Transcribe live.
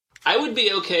I would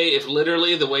be okay if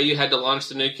literally the way you had to launch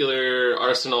the nuclear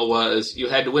arsenal was you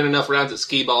had to win enough rounds at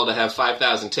skee-ball to have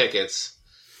 5,000 tickets.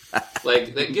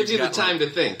 Like, that gives you the time to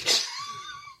think.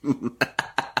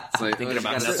 It's like Thinking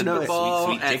about nothing nothing but but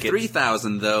sweet sweet at tickets.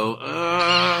 3,000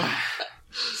 though.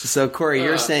 So Corey,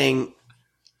 you're saying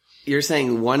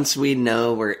once we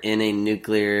know we're in a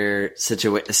nuclear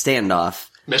standoff,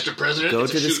 Mr. President, go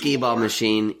it's to a the shooting skee-ball war.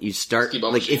 machine. You start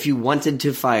Skee-ball like machine. if you wanted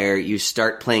to fire, you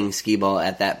start playing skee-ball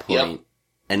at that point. Yep.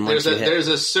 And once There's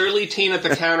a surly teen at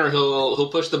the counter who'll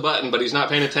push the button, but he's not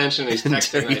paying attention. He's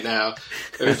texting right now,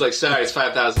 and he's like, "Sorry, it's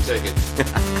 5,000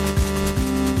 tickets."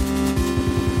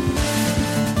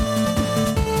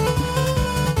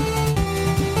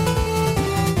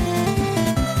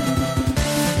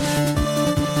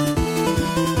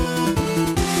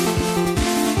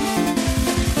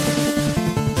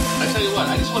 I tell you what,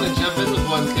 I just want to jump in with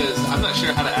one because I'm not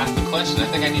sure how to ask the question. I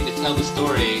think I need to tell the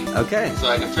story okay, so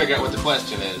I can figure out what the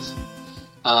question is.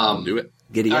 Do it.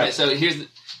 giddy All up. right, so here's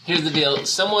the deal.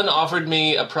 Someone offered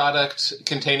me a product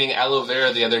containing aloe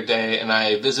vera the other day, and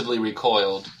I visibly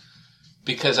recoiled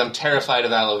because I'm terrified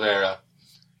of aloe vera.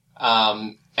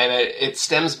 And it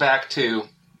stems back to,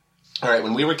 all right,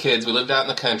 when we were kids, we lived out in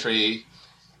the country,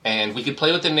 and we could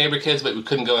play with the neighbor kids, but we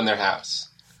couldn't go in their house.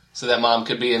 So that mom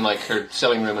could be in, like, her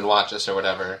sewing room and watch us or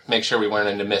whatever, make sure we weren't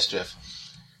into mischief.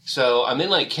 So I'm in,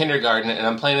 like, kindergarten, and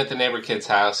I'm playing at the neighbor kid's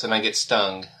house, and I get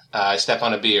stung. I step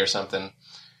on a bee or something.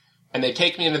 And they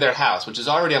take me into their house, which is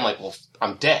already, I'm like, well,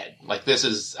 I'm dead. Like, this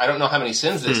is, I don't know how many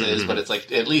sins this is, but it's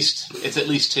like, at least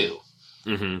 2.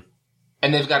 Mm-hmm.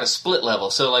 And they've got a split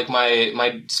level. So, like,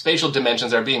 my spatial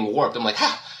dimensions are being warped. I'm like,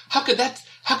 how could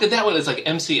that one is like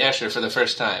MC Escher for the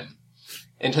first time?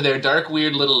 Into their dark,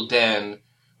 weird little den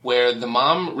where the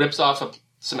mom rips off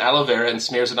some aloe vera and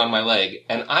smears it on my leg.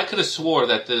 And I could have swore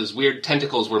that those weird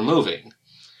tentacles were moving.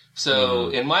 So,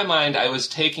 in my mind, I was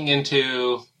taking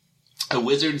into a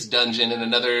wizard's dungeon in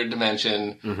another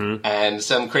dimension, and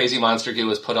some crazy monster goo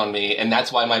was put on me, and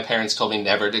that's why my parents told me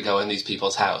never to go in these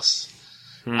people's house.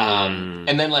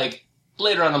 And then, like,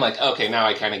 later on, I'm like, okay, now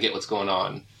I kind of get what's going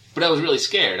on. But I was really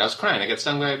scared. I was crying. I got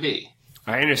stung by a bee.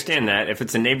 I understand that. If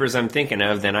it's the neighbors I'm thinking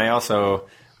of, then I also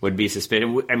would be suspicious.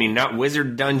 I mean, not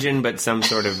wizard dungeon, but some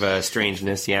sort of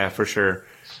strangeness. Yeah, for sure.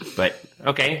 But,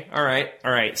 okay, all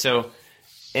right. So,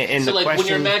 and So, the like, question... when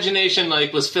your imagination,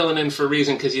 like, was filling in for a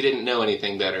reason because you didn't know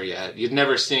anything better yet. You'd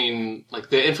never seen, like,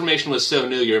 the information was so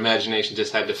new, your imagination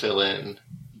just had to fill in.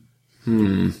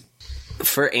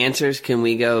 For answers, can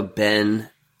we go Ben,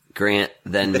 Grant,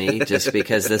 then me? Just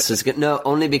because this is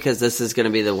only because this is going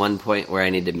to be the one point where I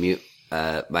need to mute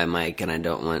my mic and I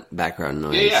don't want background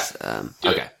noise. Yeah. Do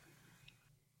Okay.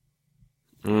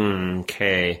 it.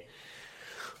 Okay.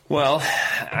 Well,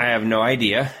 I have no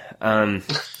idea.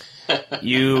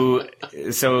 You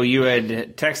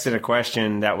had texted a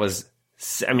question that was,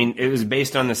 I mean, it was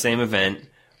based on the same event,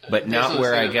 but not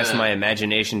where I guess my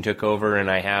imagination took over and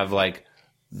I have like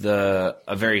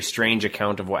a very strange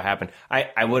account of what happened.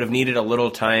 I would have needed a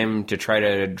little time to try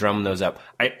to drum those up.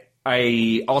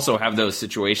 I also have those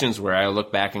situations where I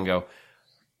look back and go,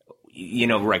 you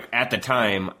know, like at the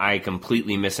time I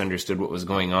completely misunderstood what was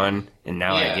going on and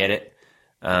now I get it.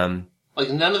 Like,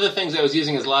 none of the things I was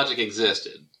using as logic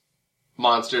existed.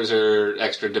 Monsters or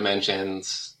extra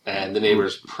dimensions, and the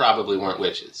neighbors probably weren't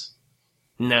witches.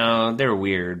 No, they're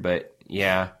weird, but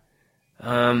yeah.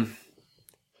 I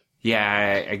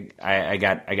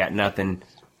got nothing.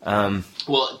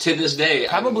 Well, to this day,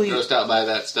 Probably- I'm grossed out by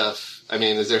that stuff. I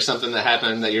mean, is there something that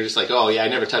happened that you're just like, oh yeah, I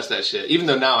never touched that shit? Even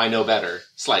though now I know better,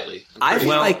 slightly. I feel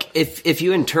like if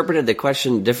you interpreted the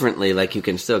question differently, like you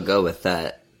can still go with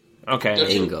that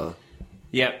Okay. angle.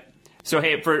 Yep. So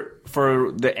hey,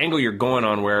 for the angle you're going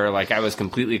on, where like I was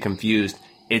completely confused,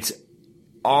 it's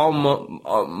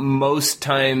most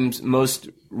times, most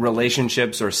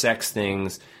relationships or sex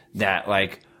things that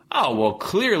like, oh well,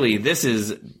 clearly this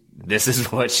is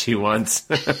what she wants.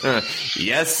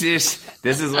 yes, this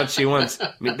is what she wants.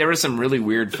 I mean, there were some really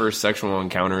weird first sexual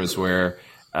encounters where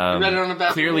read it on the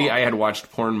back clearly wall. I had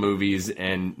watched porn movies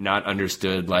and not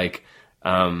understood like.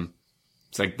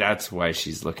 It's like, that's why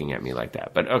she's looking at me like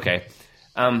that. But okay.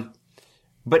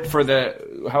 But for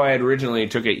how I had originally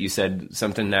took it, you said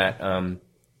something that,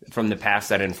 from the past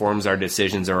that informs our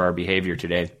decisions or our behavior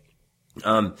today.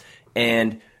 So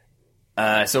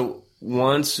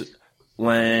once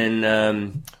when,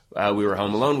 we were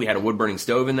home alone, we had a wood burning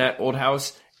stove in that old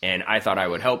house and I thought I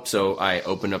would help. So I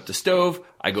opened up the stove.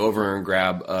 I go over and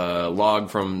grab a log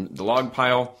from the log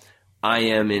pile. I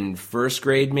am in first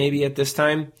grade maybe at this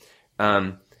time.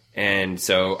 And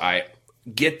so I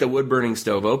get the wood-burning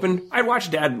stove open. I'd watch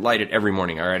Dad light it every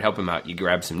morning. All right, help him out. You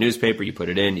grab some newspaper, you put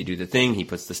it in, you do the thing, he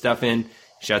puts the stuff in,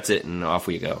 shuts it, and off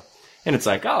we go. And it's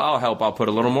like, oh, I'll help. I'll put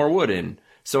a little more wood in.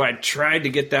 So I tried to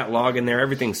get that log in there.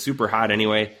 Everything's super hot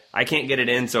anyway. I can't get it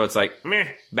in, so it's like, meh,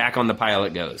 back on the pile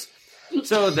it goes.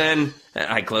 So then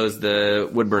I closed the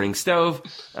wood-burning stove.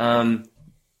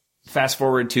 Fast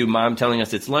forward to Mom telling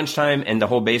us it's lunchtime, and the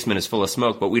whole basement is full of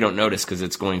smoke, but we don't notice because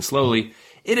it's going slowly.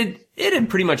 It had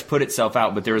pretty much put itself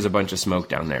out, but there was a bunch of smoke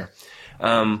down there.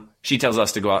 She tells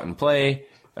us to go out and play.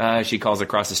 She calls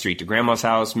across the street to Grandma's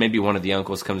house. Maybe one of the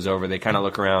uncles comes over. They kind of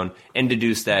look around and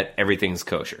deduce that everything's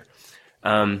kosher.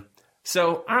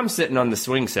 So I'm sitting on the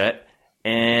swing set,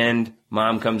 and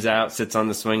Mom comes out, sits on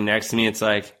the swing next to me. It's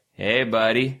like, hey,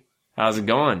 buddy, how's it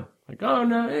going? Like, oh,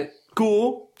 no, it's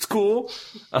cool. It's cool.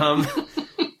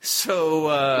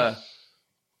 So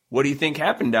what do you think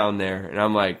happened down there? And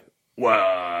I'm like,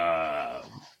 wow,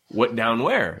 what down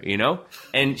where, you know?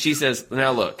 And she says,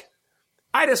 now look,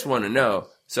 I just want to know,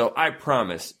 so I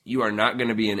promise you are not going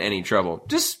to be in any trouble.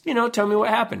 Just, tell me what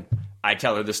happened. I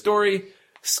tell her the story.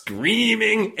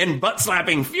 Screaming and butt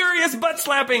slapping, furious butt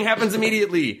slapping happens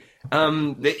immediately.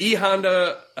 The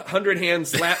E-Honda 100-hand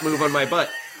slap move on my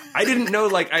butt. I didn't know,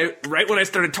 right when I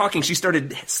started talking, she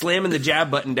started slamming the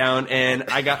jab button down, and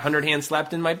I got 100-hand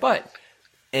slapped in my butt.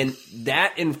 And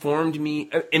that informed me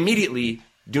immediately,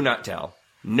 do not tell.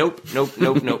 Nope.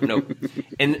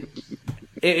 And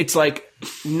it's like,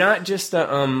 not just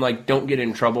a, don't get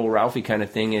in trouble, Ralphie kind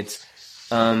of thing. It's,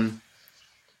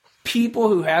 people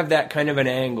who have that kind of an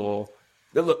angle,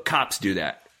 look, cops do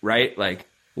that, right? Like,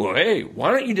 well, hey,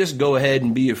 why don't you just go ahead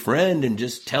and be a friend and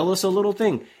just tell us a little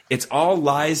thing? It's all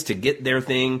lies to get their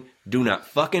thing. Do not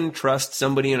fucking trust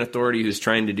somebody in authority who's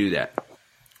trying to do that.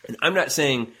 And I'm not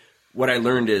saying what I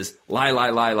learned is lie.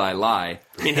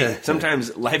 I mean, hey,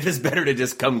 sometimes life is better to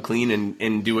just come clean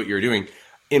and do what you're doing.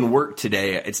 In work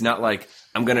today, it's not like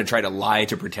I'm going to try to lie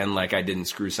to pretend like I didn't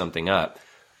screw something up.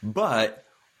 But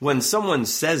when someone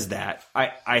says that,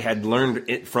 I had learned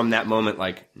it from that moment,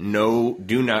 like, no,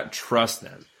 do not trust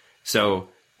them. So,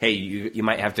 hey, you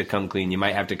might have to come clean, you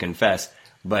might have to confess,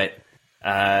 but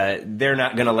they're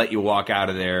not going to let you walk out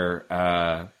of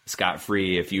there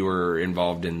scot-free if you were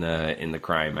involved in the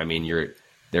crime. I mean,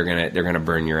 they're gonna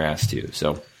burn your ass too.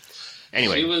 So,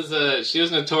 anyway, she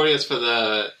was notorious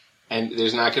for and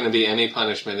there's not going to be any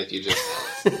punishment if you just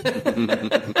tell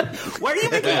us. Why are you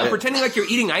making up pretending like you're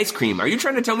eating ice cream? Are you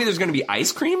trying to tell me there's going to be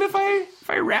ice cream if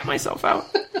I rat myself out?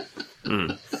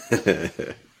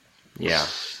 Yeah.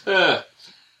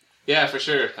 Yeah, for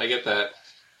sure. I get that.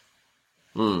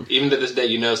 Even to this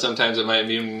day, sometimes it might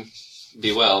even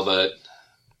be well, but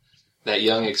that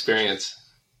young experience.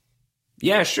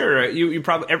 Yeah, sure. You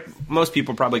probably most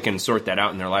people probably can sort that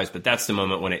out in their lives, but that's the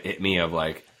moment when it hit me of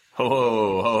like,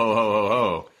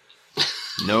 ho.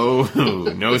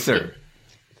 No, sir.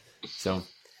 So,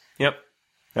 yep,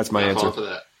 that's my answer for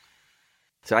that.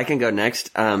 So I can go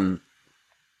next. And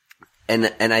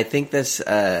I think this,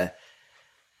 to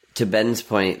Ben's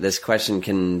point, this question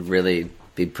can really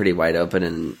be pretty wide open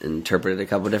and interpreted a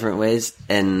couple different ways.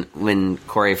 And when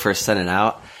Corey first sent it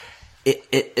out,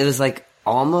 it was like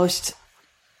almost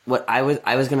what I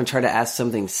was going to try to ask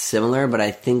something similar, but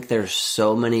I think there's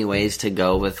so many ways to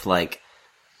go with like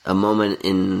a moment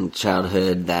in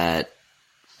childhood that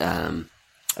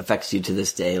affects you to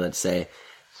this day, let's say.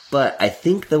 But I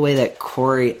think the way that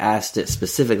Corey asked it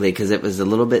specifically, because it was a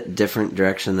little bit different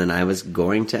direction than I was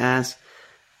going to ask,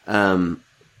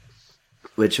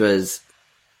 which was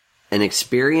an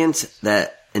experience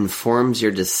that informs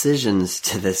your decisions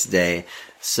to this day.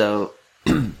 So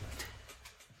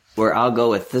where I'll go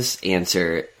with this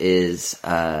answer is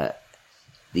the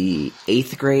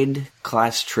 8th grade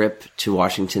class trip to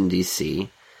Washington, D.C.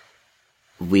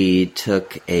 We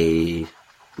took a,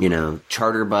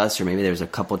 charter bus, or maybe there was a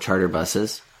couple charter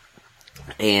buses.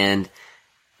 And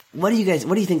what do you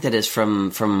think that is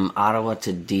from Ottawa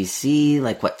to D.C.?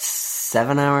 Like, what,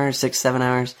 7 hours, 6-7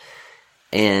 hours?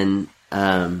 And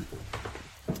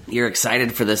you're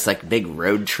excited for this, like, big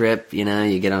road trip,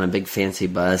 you get on a big fancy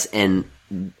bus, and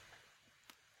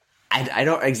I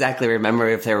don't exactly remember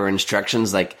if there were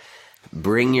instructions like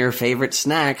bring your favorite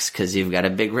snacks because you've got a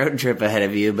big road trip ahead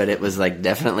of you, but it was like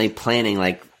definitely planning,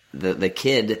 like the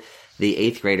kid, the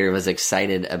 8th grader, was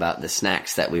excited about the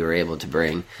snacks that we were able to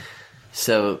bring.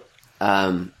 So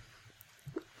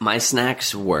my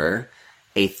snacks were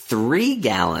a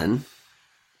 3-gallon,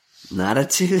 not a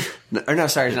 2, or no,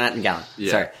 sorry, not a gallon.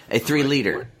 Yeah. Sorry, a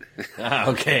 3-liter.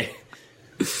 Okay.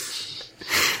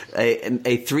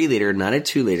 A 3-liter, not a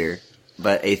 2-liter,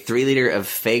 but a 3-liter of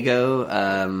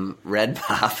Faygo Red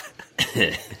Pop.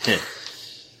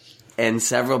 and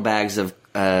several bags of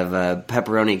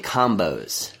pepperoni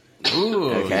combos.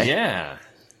 Ooh, Okay. yeah.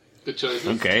 Good choice.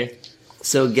 Okay.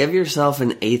 So give yourself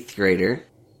an 8th grader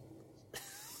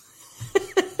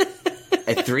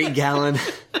a 3-gallon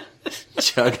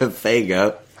jug of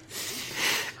Faygo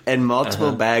and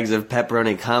multiple bags of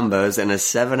pepperoni combos and a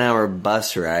 7-hour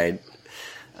bus ride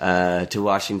to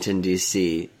Washington,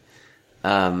 D.C.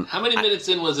 How many minutes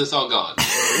in was this all gone?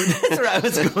 That's where I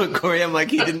was going, Corey. I'm like,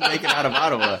 he didn't make it out of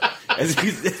Ottawa. You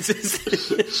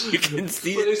can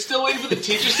see Were they it. still waiting for the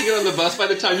teachers to get on the bus by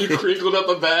the time you crinkled up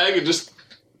a bag and just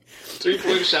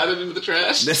 3-point shot it into the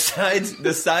trash? The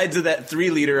sides of that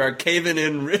 3-liter are caving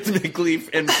in rhythmically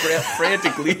and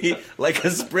frantically like a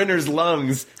sprinter's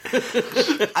lungs.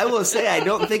 I will say I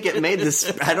don't think it made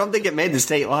the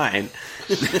state line,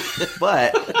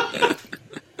 but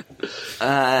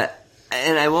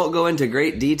and I won't go into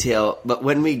great detail. But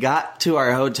when we got to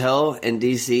our hotel in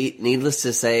D.C., needless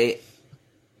to say,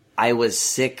 I was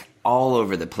sick all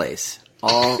over the place.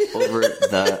 All over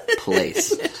the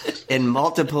place. In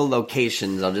multiple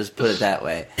locations, I'll just put it that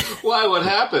way. Why? What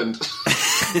happened?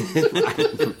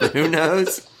 Who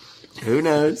knows? Who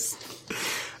knows?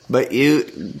 But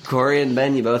you, Corey and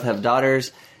Ben, you both have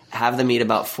daughters. Have them eat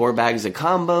about 4 bags of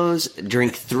combos,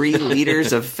 drink 3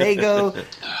 liters of Faygo,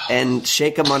 and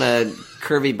shake them on a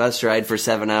curvy bus ride for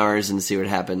 7 hours and see what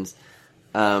happens.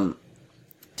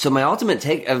 So my ultimate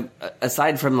take,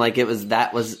 aside from like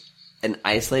that was an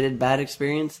isolated bad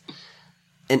experience,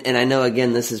 and I know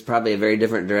again this is probably a very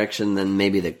different direction than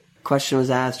maybe the question was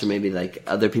asked, or maybe like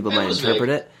other people might interpret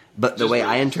it. But the way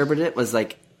I interpreted it was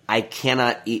like I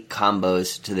cannot eat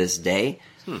combos to this day.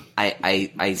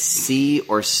 I see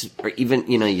or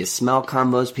even you smell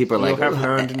combos. People are like, have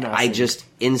heard nothing. I just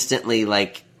instantly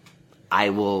like I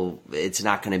will. It's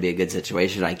not going to be a good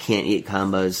situation. I can't eat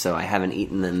combos, so I haven't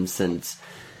eaten them since.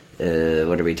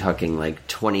 What are we talking? Like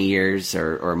 20 years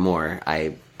or more.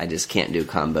 I just can't do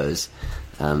combos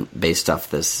based off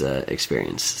this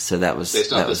experience. So that was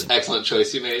Based off this excellent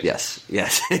choice you made. Yes,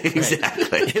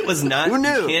 exactly. It was not. Who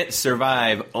knew? You can't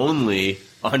survive only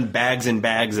on bags and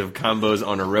bags of combos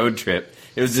on a road trip.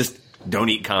 It was just don't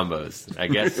eat combos. I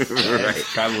guess. Right.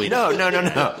 Probably. No.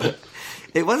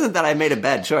 It wasn't that I made a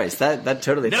bad choice. That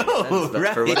totally No, makes sense, but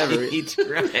right. for whatever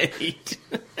Right.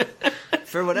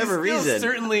 for whatever You'll reason.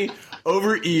 certainly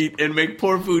overeat and make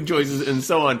poor food choices and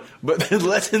so on. But the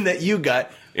lesson that you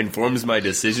got informs my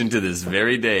decision to this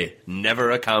very day.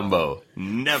 Never a combo.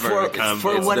 Never a combo.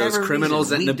 For whatever those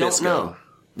criminals reason, at we don't Nabisco. know.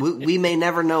 We may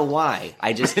never know why.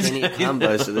 I just can't eat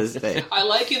combos to this day. I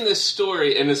like in this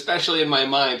story, and especially in my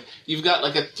mind, you've got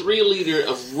like a 3-liter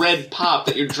of red pop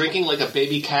that you're drinking like a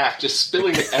baby calf, just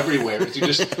spilling it everywhere as you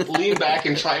just lean back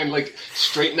and try and like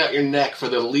straighten out your neck for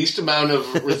the least amount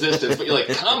of resistance. But you're like,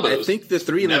 combos. I think the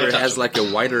 3-liter has like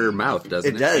a wider mouth,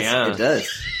 doesn't it? It does. Yeah. It does.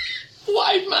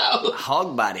 Wide mouth.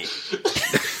 Hog body.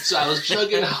 So I was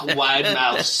chugging wide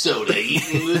mouth soda,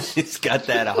 eating this. It's got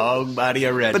that hog body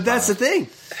of red. But that's the thing.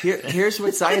 Here's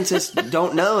what scientists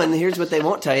don't know, and here's what they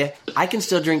won't tell you. I can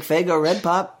still drink Faygo Red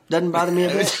Pop. Doesn't bother me a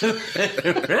bit.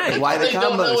 right. Why the They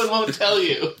don't know and combos? won't tell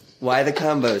you. Why the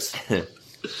combos?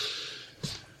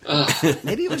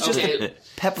 Maybe it was just Okay.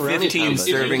 pepperoni 15 combos.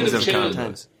 servings of chosen-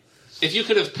 combos. If you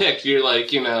could have picked, you're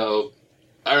like,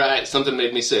 all right, something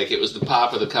made me sick. It was the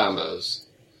pop or the combos.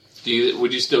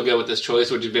 Would you still go with this choice?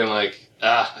 Would you be like,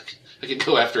 I could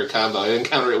go after a combo. I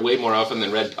encounter it way more often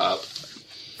than red pop.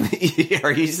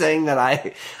 Are you saying that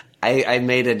I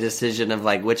made a decision of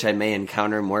like which I may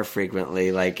encounter more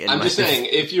frequently? Like I'm just saying,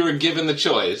 if you were given the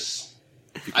choice,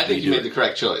 I think you made the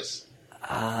correct choice.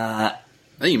 I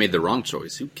think you made the wrong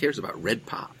choice. Who cares about red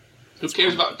pop? Who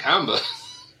cares about combos?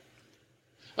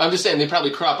 I'm just saying, they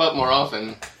probably crop up more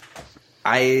often.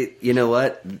 you know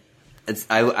what?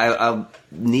 I'll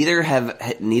neither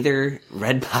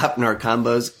red pop nor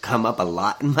combos come up a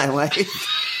lot in my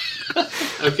life.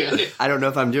 Okay. I don't know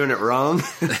if I'm doing it wrong,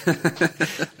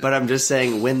 but I'm just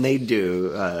saying when they do,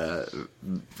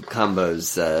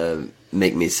 combos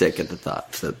make me sick at the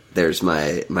thought. So there's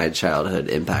my childhood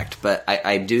impact. But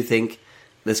I do think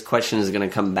this question is going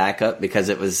to come back up because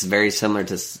it was very similar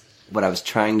to what I was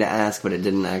trying to ask, but it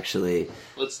didn't actually.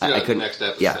 Let's do it next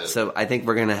episode. Yeah, so I think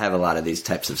we're going to have a lot of these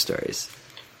types of stories.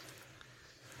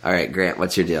 All right, Grant,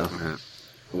 what's your deal?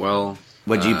 Well,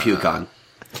 What'd you puke on?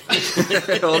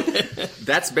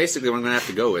 that's basically what I'm going to have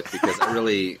to go with because I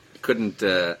really couldn't.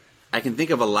 I can think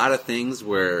of a lot of things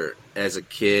where, as a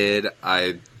kid,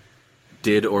 I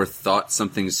did or thought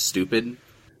something stupid,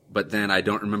 but then I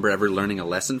don't remember ever learning a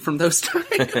lesson from those times.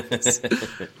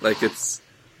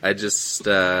 I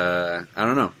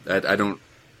don't know. I don't.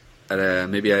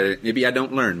 Maybe I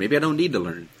don't learn. Maybe I don't need to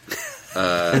learn.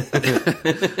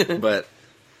 But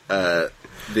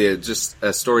just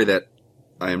a story that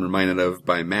I am reminded of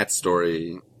by Matt's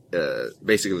story,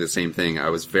 basically the same thing. I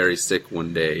was very sick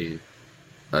one day,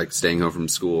 like staying home from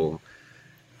school,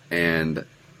 and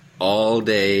all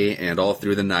day and all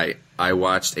through the night, I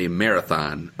watched a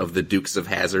marathon of the Dukes of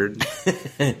Hazzard.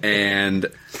 And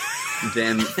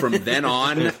then from then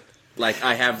on, like,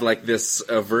 I have like this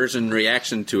aversion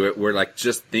reaction to it where like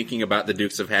just thinking about the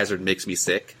Dukes of Hazzard makes me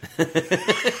sick.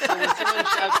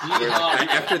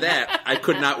 After that, I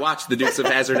could not watch the Dukes of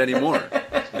Hazzard anymore.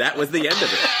 That was the end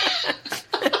of it.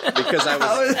 Because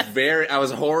I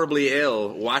was horribly ill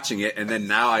watching it, and then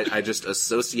now I just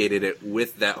associated it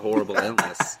with that horrible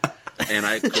illness, and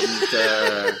I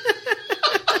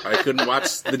couldn't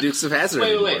watch the Dukes of Hazzard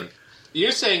anymore. Wait.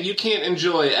 You're saying you can't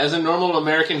enjoy, as a normal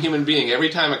American human being, every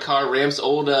time a car ramps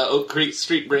old Oak Creek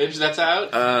Street Bridge that's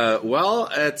out? Well,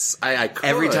 I could,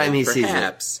 every time he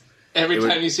perhaps. sees it. Every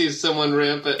time you see someone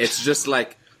ramp it. It's just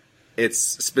like, it's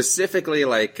specifically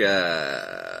like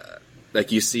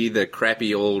you see the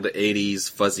crappy old 80s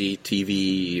fuzzy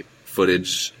TV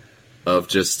footage of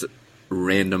just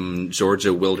random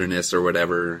Georgia wilderness or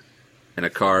whatever, and a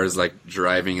car is like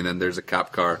driving and then there's a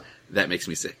cop car. That makes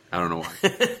me sick. I don't know why.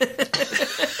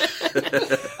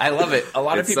 I love it. A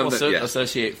lot of It's people something- yeah.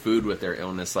 associate food with their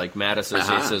illness. Like Matt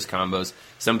associates those combos.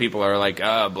 Some people are like,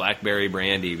 blackberry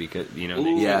brandy because, they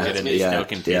yeah, get into yeah,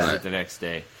 Stoke and yeah. it the next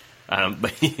day.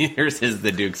 But here's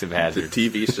the Dukes of Hazzard. The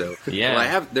TV show. Yeah. Well,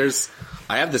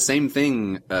 I have the same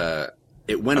thing.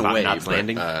 It went About away. Knots but,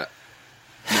 Landing? No.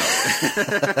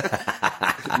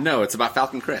 No, it's about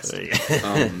Falcon Crest.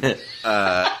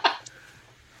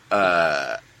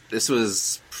 This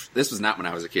was not when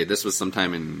I was a kid. This was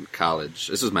sometime in college.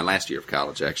 This was my last year of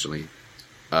college, actually.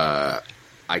 I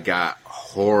got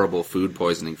horrible food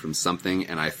poisoning from something,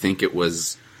 and I think it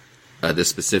was this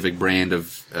specific brand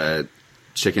of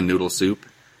chicken noodle soup.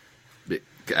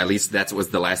 At least that was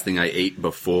the last thing I ate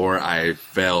before I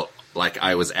felt like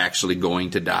I was actually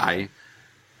going to die.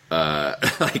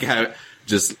 Like I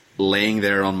just laying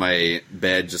there on my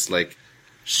bed, just like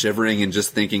shivering and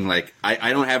just thinking like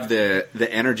I don't have the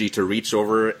energy to reach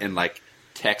over and like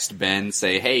text Ben,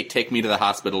 say, hey, take me to the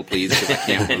hospital please because I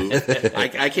can't move.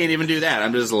 I can't even do that.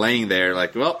 I'm just laying there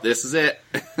like, well, this is it.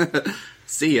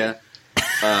 See ya.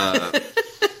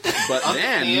 But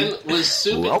Ian was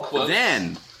soup in quotes.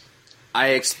 then I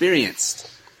experienced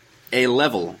a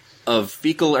level of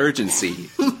fecal urgency,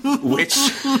 which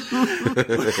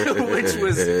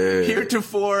was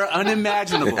heretofore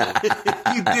unimaginable.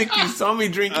 You dick, you saw me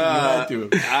drinking. You had to.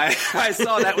 I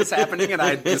saw that was happening, and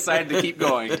I decided to keep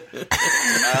going.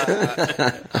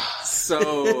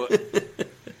 So,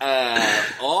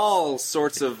 all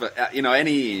sorts of,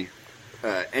 any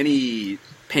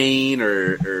pain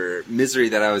or misery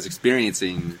that I was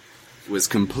experiencing was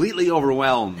completely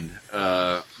overwhelmed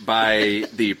by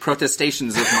the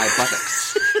protestations of my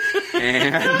buttocks.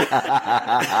 And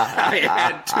I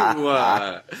had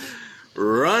to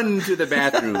run to the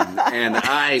bathroom, and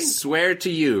I swear to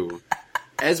you,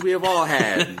 as we have all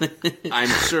had, I'm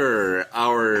sure,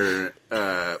 our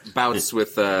bouts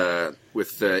with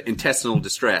intestinal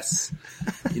distress.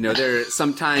 There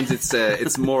sometimes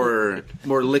it's more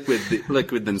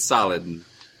liquid than solid.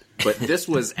 But this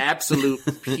was absolute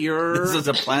pure. This is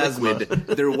a plasma. Liquid.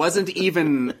 There wasn't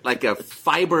even like a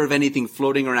fiber of anything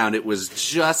floating around. It was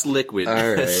just liquid. All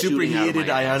right. Superheated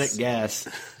ionic gas.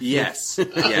 Yes.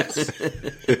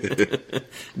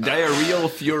 Diarrheal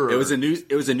furor. It was a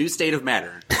new state of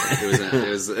matter.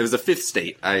 It was a fifth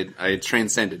state. I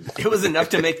transcended. It was enough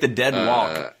to make the dead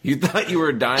walk. You thought you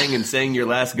were dying and saying your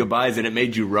last goodbyes, and it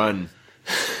made you run.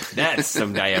 That's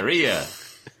some diarrhea.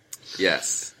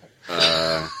 Yes.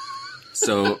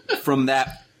 So from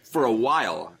that, for a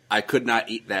while, I could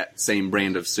not eat that same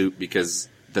brand of soup because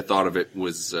the thought of it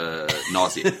was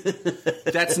nauseating.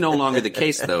 That's no longer the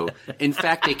case, though. In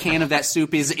fact, a can of that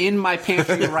soup is in my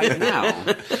pantry right now,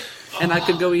 and I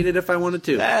could go eat it if I wanted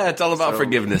to. It's all about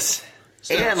forgiveness.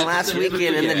 And last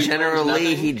weekend in the General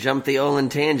Lee, he jumped the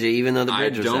Olentangy even though the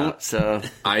bridge was out. So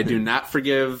I do not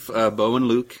forgive Bo and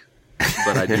Luke,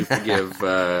 but I do forgive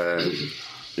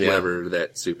whatever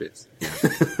that soup is.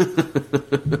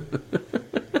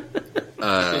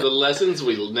 The lessons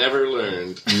we never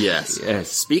learned. Yes.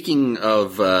 Speaking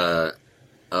of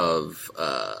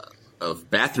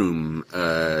bathroom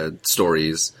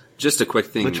stories, just a quick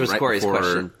thing. Which was right Corey's before,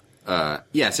 question.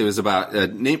 Yes, it was about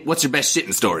what's your best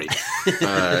shitting story?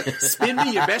 Spin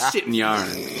me your best shitting yarn.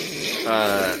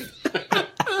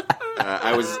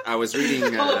 I was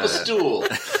reading. Pull up a stool.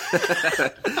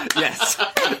 Yes,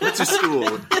 what's a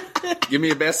stool? Give me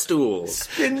your best stool.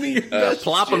 Spin me your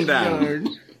Plop them down.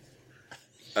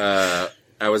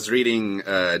 I was reading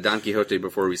Don Quixote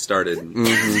before we started.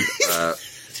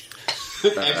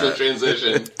 Excellent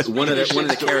transition. One of the Don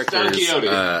characters. Quixote.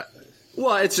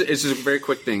 Well, it's just a very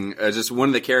quick thing. Just one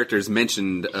of the characters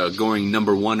mentioned going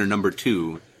number 1 or number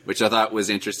 2, which I thought was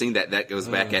interesting. That goes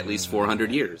back at least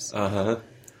 400 years.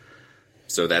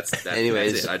 So that's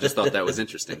Anyways. that's it. I just thought that was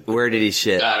interesting. Where did he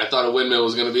shit? God, I thought a windmill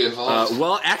was going to be involved.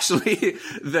 Well, actually,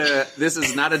 this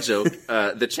is not a joke.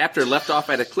 The chapter left off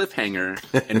at a cliffhanger,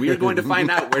 and we are going to find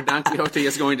out where Don Quixote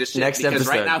is going to shit. Next because episode.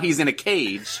 right now he's in a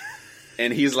cage,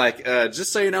 and he's like,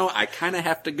 just so you know, I kind of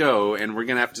have to go, and we're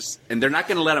going to have to... And they're not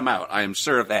going to let him out. I am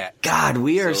sure of that. God,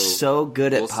 we are so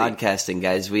good at we'll see. podcasting,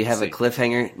 guys. We have a See.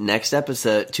 cliffhanger next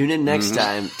episode. Tune in next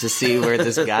time to see where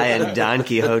this guy in Don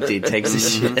Quixote takes a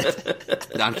shit.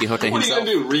 Don Quixote What are you himself.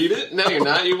 going to do? Read it? No, you're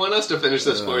not. You want us to finish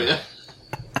this for you.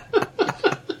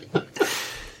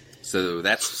 So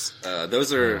that's...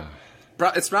 those are...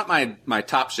 It's not my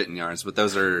top shitting yards, but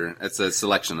it's a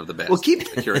selection of the best. Well, keep- a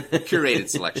curated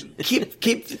selection.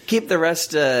 Keep the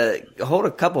rest. Hold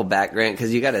a couple back, Grant,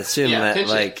 because you got to assume Yeah, that pinch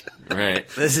it. like Right.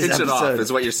 this is Pinch it off episode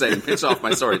is what you're saying. Pinch off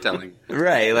my storytelling.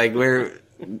 right. Like we're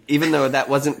even though that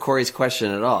wasn't Corey's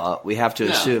question at all, we have to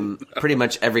No. assume pretty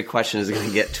much every question is going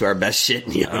to get to our best shit.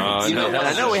 In You know what?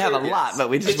 I know we have a lot, but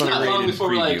we just It's want to not long read it. before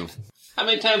we're like, how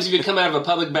many times have you come out of a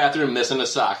public bathroom missing a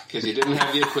sock because you didn't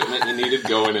have the equipment you needed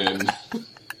going in?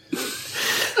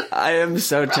 I am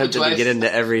so tempted to twice. get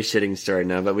into every shitting story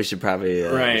now, but we should probably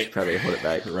Right. we should probably hold it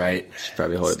back. Right. Should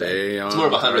probably hold it Stay on It's more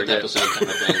of a 100th target. episode kind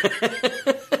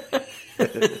of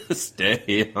thing.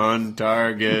 Stay on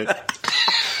target. back.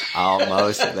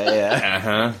 Almost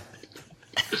there.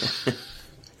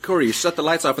 Corey, you shut the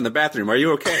lights off in the bathroom. Are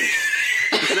you okay?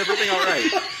 Is everything all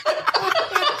right?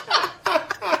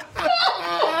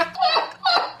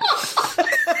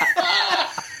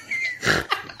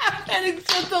 And he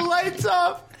shut the lights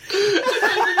off. You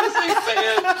say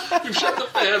fan. You shut the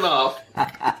fan off.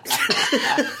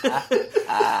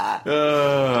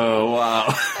 Oh,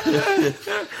 wow.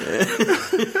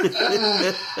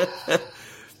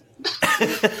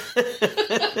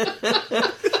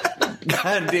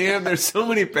 God damn, there's so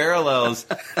many parallels.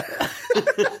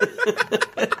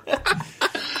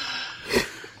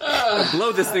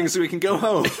 Blow this thing so we can go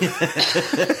home.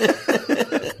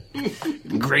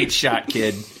 Great shot,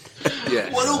 kid.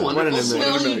 Yes. What a wonderful an smell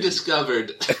amazing- you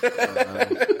discovered.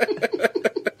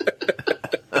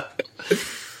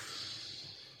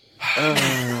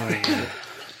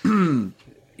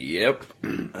 Yep.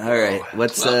 All right,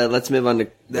 let's move on to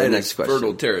the next question.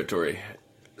 Fertile territory.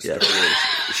 Yeah.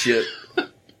 Shit.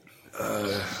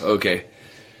 Okay.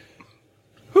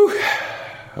 Whew.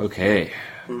 Okay.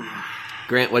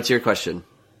 Grant, what's your question?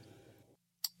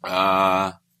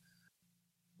 What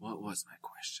was my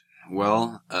question?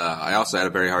 Well, I also had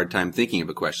a very hard time thinking of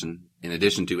a question in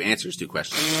addition to answers to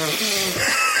questions.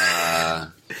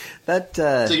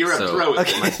 So you're So a throw it.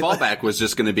 my fallback was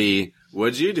just going to be,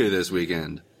 what'd you do this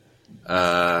weekend?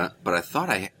 But I thought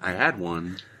I had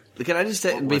one. Can I just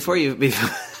say before you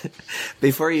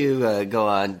go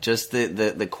on, just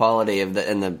the quality of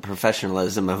and the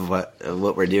professionalism of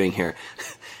what we're doing here.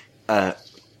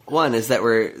 One is that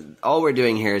we're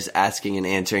doing here is asking and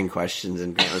answering questions,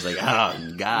 and Grant was like,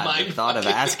 "Oh God, the thought of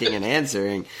asking and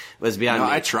answering was beyond No,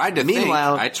 me." I tried to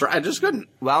Meanwhile, think. I just couldn't.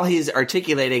 while he's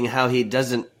articulating how he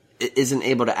isn't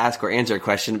able to ask or answer a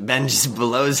question, Ben just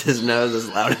blows his nose as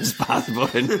loud as possible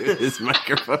into his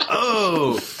microphone.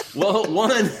 Oh, well,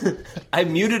 one, I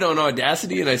muted on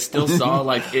Audacity and I still saw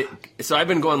like it. So I've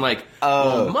been going like,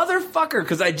 oh, motherfucker,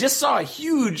 because I just saw a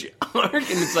huge arc and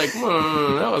it's like,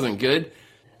 that wasn't good.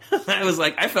 I was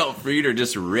like, I felt free to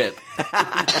just rip.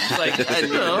 It's like,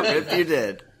 you know, If you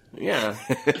did. yeah.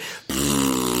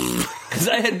 Because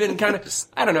I had been kind of,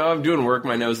 I don't know, I'm doing work,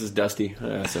 my nose is dusty.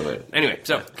 Anyway,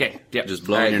 okay, yep. Just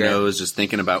blowing Alright, your Grant. nose, just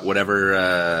thinking about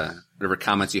whatever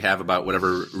comments you have about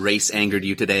whatever race angered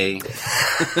you today.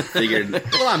 Figured,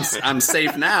 well, I'm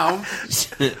safe now.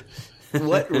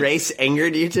 What race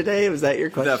angered you today? Was that your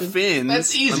The question? Finns.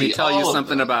 That's easy, Let me tell all you of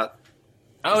something them. about.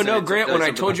 Oh no, Say Grant! When I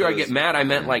something told you I about get those. mad, I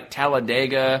meant like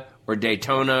Talladega or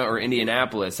Daytona or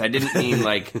Indianapolis. I didn't mean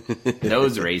like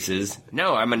those races.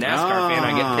 No, I'm a NASCAR fan.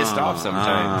 I get pissed off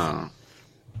sometimes.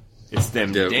 It's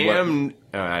them Yeah, damn.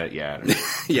 Yeah, I don't know.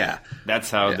 Yeah. That's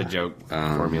how the joke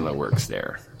formula works.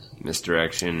 There,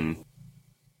 misdirection.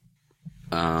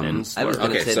 And I was slur. going to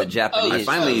Okay, say so the Japanese I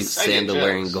finally- sandal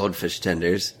wearing goldfish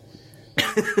tenders.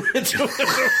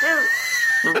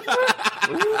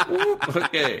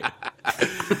 Okay.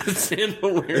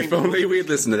 If only we'd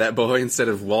listened to that boy instead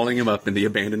of walling him up in the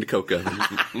abandoned coke oven.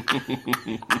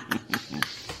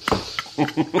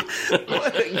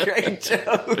 What a great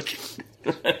joke.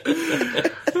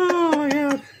 Oh my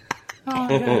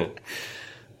god.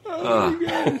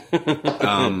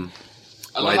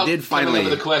 I did finally. Coming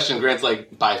up with a question. Grant's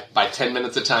like by 10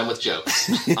 minutes of time with jokes.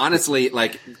 Honestly,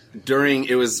 like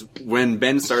it was when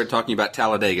Ben started talking about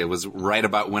Talladega. It was right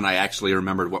about when I actually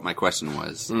remembered what my question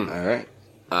was. All right.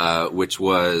 Which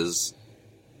was,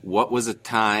 what was a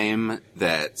time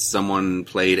that someone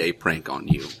played a prank on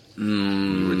you?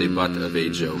 You were the butt of a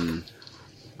joke.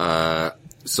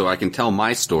 So I can tell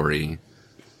my story.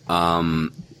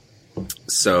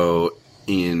 So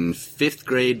in 5th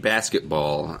grade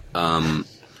basketball,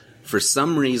 for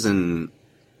some reason,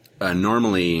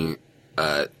 normally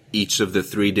each of the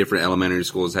 3 different elementary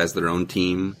schools has their own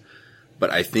team,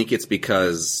 but I think it's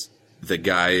because the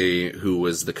guy who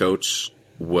was the coach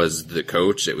was the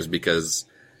coach. It was because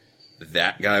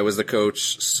that guy was the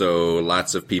coach, so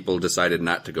lots of people decided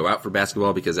not to go out for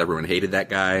basketball because everyone hated that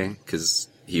guy because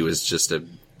he was just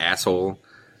an asshole.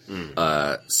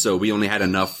 So we only had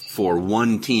enough for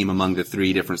one team among the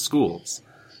 3 different schools.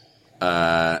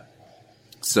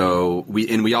 So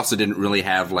we also didn't really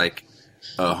have like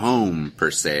a home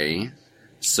per se.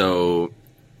 So,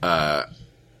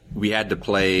 we had to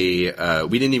play,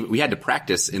 we had to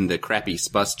practice in the crappy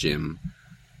Spus gym,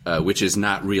 which is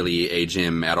not really a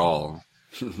gym at all.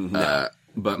 No.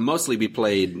 But mostly we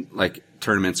played like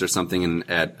tournaments or something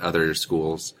at other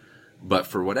schools. But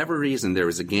for whatever reason, there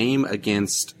was a game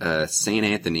against St.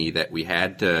 Anthony that we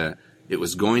had to. It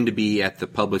was going to be at the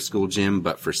public school gym,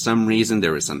 but for some reason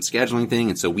there was some scheduling thing,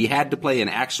 and so we had to play an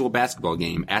actual basketball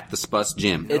game at the Spus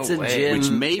gym. It's a gym which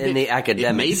in the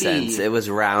academic sense. It was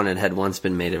round and had once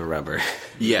been made of rubber.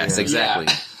 Yes, exactly.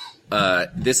 Yeah.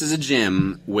 This is a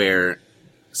gym where,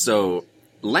 so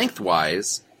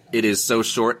lengthwise, it is so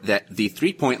short that the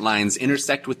 3-point lines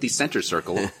intersect with the center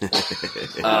circle.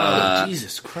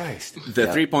 Jesus Christ. The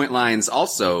 3-point lines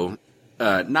also,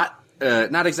 not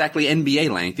exactly NBA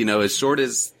length, as short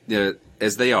as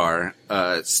they are,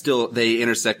 still they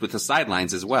intersect with the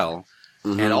sidelines as well.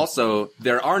 Mm-hmm. And also,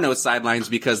 there are no sidelines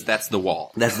because that's the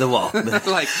wall. That's the wall.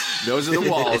 Like, those are the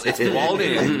walls. It's walled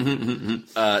in.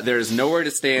 There's nowhere to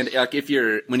stand. Like,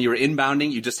 when you were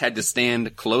inbounding, you just had to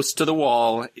stand close to the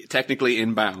wall, technically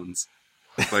inbounds.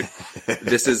 Like,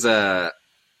 this is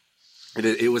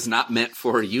it was not meant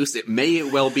for use. It may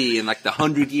well be in like the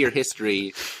 100-year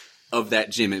history of that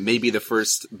gym. It may be the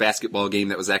first basketball game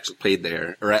that was actually played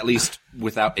there, or at least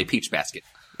without a peach basket.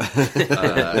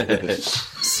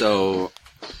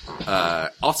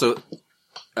 Also,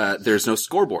 there's no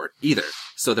scoreboard either.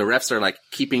 So the refs are like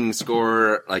keeping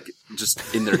score, like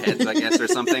just in their heads, I guess, or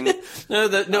something.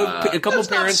 A couple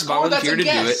parents volunteer to do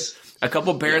it. A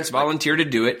couple parents volunteer to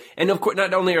do it. And of course,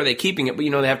 not only are they keeping it, but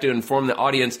they have to inform the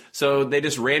audience. So they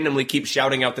just randomly keep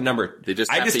shouting out the number. I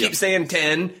just keep saying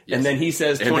 10, yes. And then he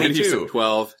says 22.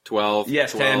 12, 12,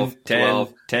 yes, 12, 10,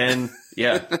 12, 10,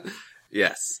 yeah.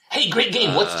 Yes. Hey, great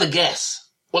game. What's the guess?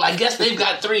 Well, I guess they've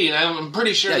got 3, and I'm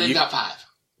pretty sure they've got 5.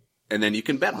 And then you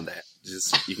can bet on that.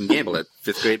 You can gamble it.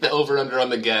 5th grade. The over-under on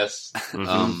the guess.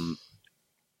 Mm-hmm.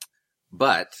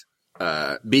 But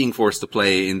being forced to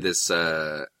play in this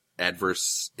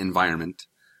adverse environment,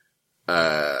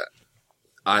 I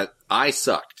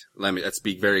sucked. Let's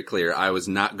be very clear. I was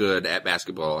not good at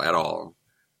basketball at all,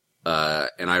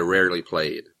 and I rarely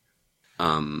played.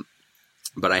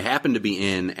 But I happened to be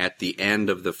in at the end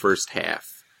of the first half,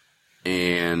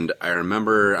 and I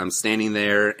remember I'm standing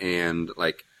there, and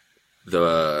like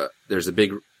there's a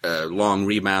big long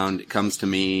rebound. It comes to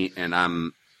me, and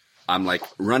I'm like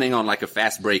running on like a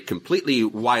fast break, completely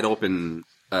wide open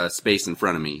space in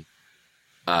front of me.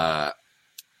 And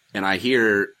I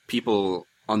hear people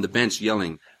on the bench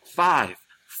yelling 5,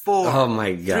 4, oh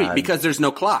my God. 3, because there's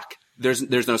no clock.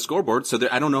 There's no scoreboard, so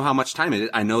I don't know how much time it is.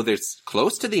 I know there's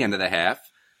close to the end of the half,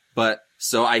 but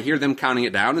so I hear them counting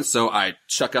it down, and so I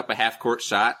chuck up a half-court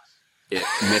shot. It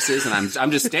misses, and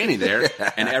I'm just standing there,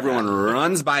 and everyone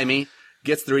runs by me,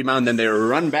 gets the rebound, then they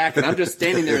run back, and I'm just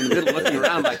standing there in the middle looking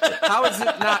around like, how is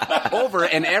it not over?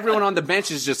 And everyone on the bench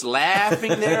is just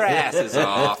laughing their asses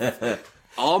off.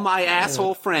 All my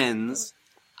asshole friends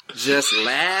just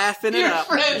laughing it up.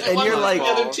 Friends, and you're like, the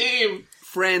other team.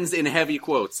 Friends in heavy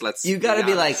quotes. You gotta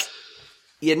be like,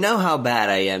 you know how bad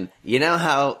I am. You know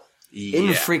how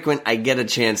infrequent I get a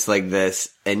chance like this.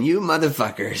 And you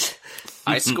motherfuckers.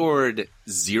 I scored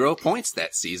 0 points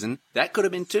that season. That could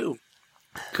have been 2.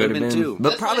 Could have been 2.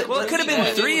 But probably, Well, it could have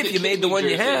been 3 if you made the one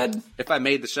you had. If I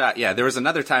made the shot, yeah. There was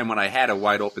another time when I had a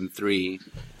wide open 3,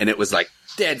 and it was like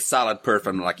dead solid perfect.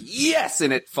 I'm like, yes,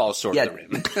 and it falls short of the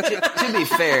rim.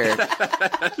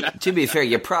 to be fair,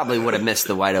 you probably would have missed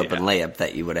the wide open layup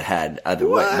that you would have had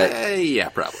otherwise. But Yeah,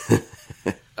 probably.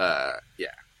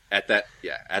 At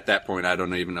that point, I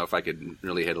don't even know if I could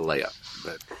really hit a layup.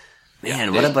 But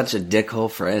man, what a bunch of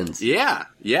dickhole friends. yeah.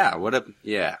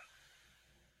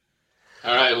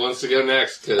 All right, who wants to go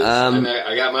next? Because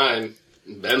I got mine.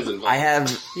 Ben's involved. I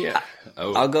have. Yeah.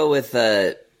 Oh. I'll go with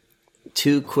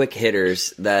 2 quick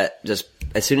hitters that just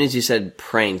as soon as you said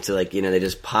pranked, like they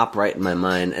just pop right in my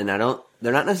mind, and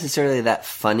they're not necessarily that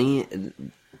funny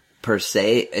per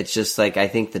se. It's just like I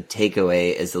think the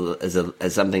takeaway is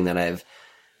something that I've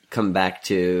come back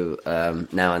to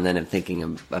now and then. I'm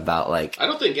thinking about like I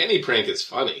don't think any prank is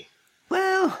funny.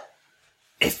 well.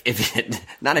 If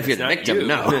not if you're the victim, you.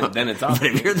 no. Then it's awful.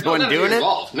 But if you're the one doing it,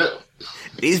 involved, no.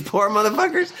 these poor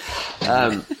motherfuckers.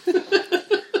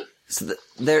 So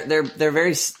they're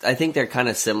very. I think they're kind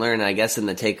of similar, and I guess in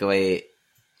the takeaway.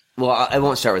 Well, I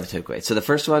won't start with the takeaway. So the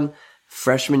first one,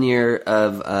 freshman year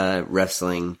of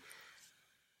wrestling.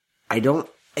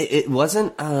 It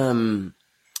wasn't.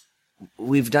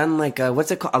 We've done like what's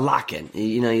it called? A lock-in.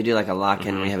 You do like a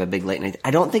lock-in. We have a big late night.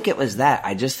 I don't think it was that.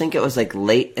 I just think it was like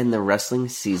late in the wrestling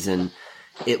season.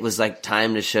 It was like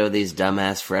time to show these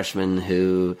dumbass freshmen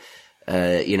who,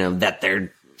 that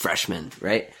they're freshmen,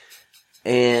 right?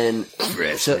 And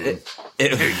so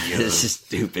it was just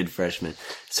stupid freshmen.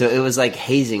 So it was like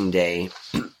hazing day.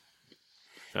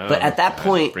 But at that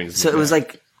point, so it was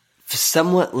like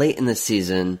somewhat late in the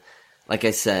season, like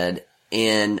I said,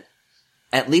 and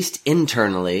at least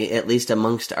internally, at least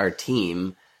amongst our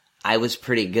team, I was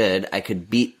pretty good. I could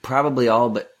beat probably all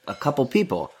but a couple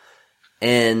people.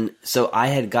 And so I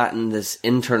had gotten this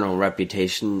internal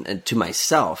reputation to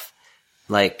myself,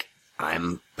 like,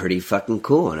 I'm pretty fucking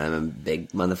cool and I'm a big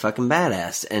motherfucking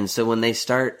badass. And so when they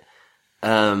start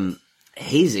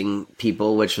hazing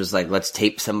people, which was like, let's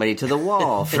tape somebody to the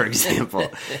wall, for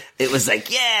example. It was like,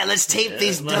 yeah, let's tape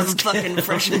these dumb fucking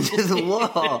freshmen to the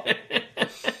wall.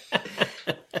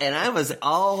 And I was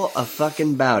all a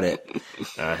fucking about it.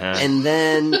 Uh-huh. And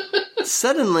then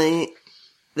suddenly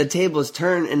the tables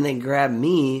turn and they grab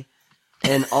me,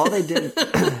 and all they did,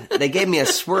 they gave me a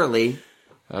swirly,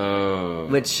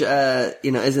 which,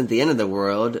 isn't the end of the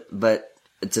world, but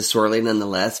it's a swirly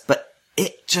nonetheless. But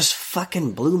it just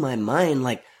fucking blew my mind.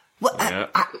 Like, what? Yeah.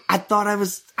 I thought I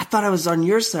was on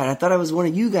your side. I thought I was one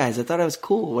of you guys. I thought I was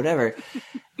cool, whatever.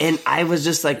 And I was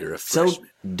just like so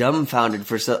dumbfounded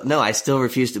no, I still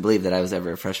refuse to believe that I was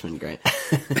ever a freshman, Grant.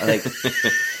 Like,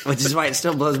 which is why it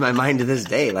still blows my mind to this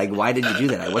day. Like, why did you do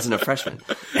that? I wasn't a freshman.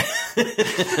 But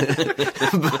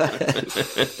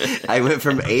I went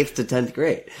from 8th to 10th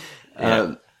grade.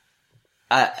 Yeah.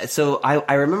 So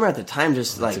I remember at the time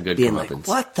just like being like,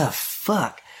 what the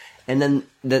fuck? And then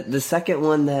the second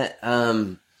one that,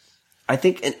 I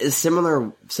think in a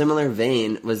similar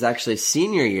vein was actually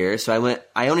senior year. So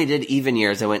I only did even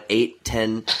years. I went 8,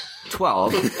 10,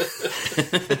 12,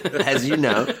 as you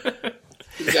know.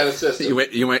 You got a system.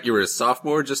 You were a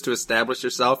sophomore just to establish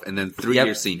yourself, and then 3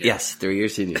 years senior. Yes, 3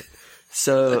 years senior.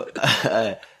 So,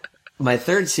 my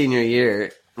third senior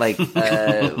year, like,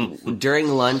 during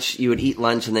lunch, you would eat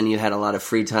lunch and then you had a lot of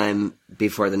free time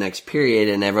before the next period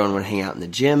and everyone would hang out in the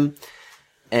gym.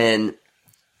 And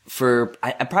for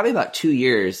probably about 2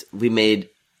 years, we made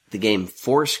the game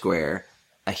Foursquare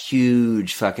a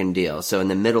huge fucking deal. So in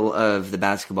the middle of the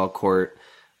basketball court,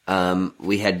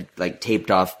 we had like taped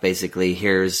off basically,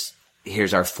 here's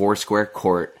our Foursquare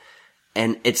court.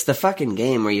 And it's the fucking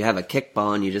game where you have a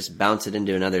kickball and you just bounce it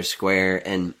into another square.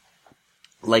 And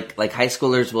like high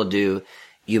schoolers will do,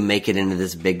 you make it into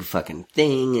this big fucking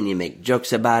thing and you make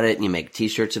jokes about it and you make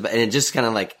t-shirts about it. And it just kind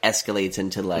of like escalates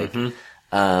into like,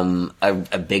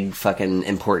 a big fucking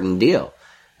important deal,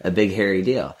 a big hairy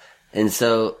deal. And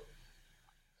so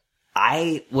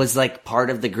I was like part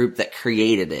of the group that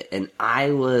created it, and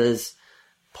I was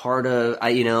part of,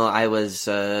 I was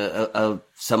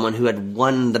someone who had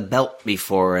won the belt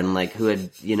before, and like who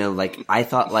had, like I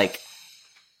thought like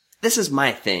this is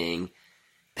my thing,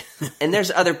 and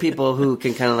there's other people who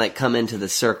can kind of like come into the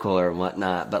circle or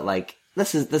whatnot, but like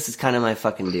this is kind of my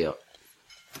fucking deal.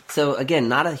 So again,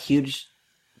 not a huge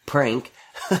prank.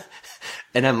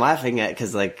 And I'm laughing at,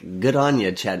 cause like, good on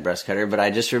you, Chad Breastcutter, but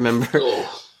I just remember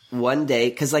one day,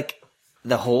 cause like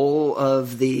the whole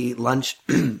of the lunch,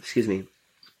 excuse me,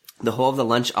 the whole of the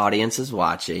lunch audience is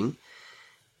watching.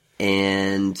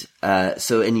 And,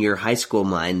 so in your high school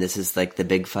mind, this is like the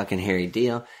big fucking hairy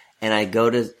deal. and I go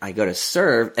to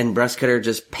serve, and Brustcutter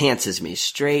just pantsses me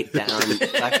straight down,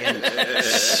 fucking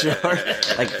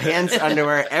short, like pants,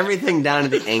 underwear, everything down to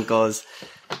the ankles,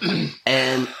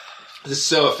 and this is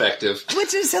so effective.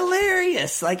 Which is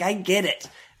hilarious. Like, I get it.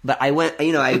 But I went,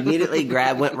 I immediately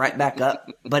went right back up,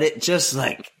 but it just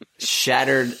like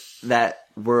shattered that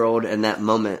world and that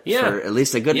moment for at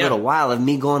least a good little while of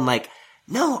me going like,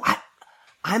 no,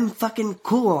 I'm fucking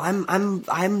cool. I'm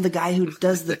the guy who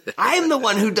does I'm the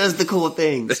one who does the cool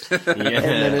things. I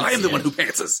am the one who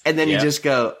pantses. And then you just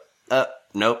go,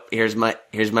 nope, here's my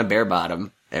bare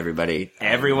bottom, everybody.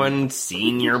 Everyone's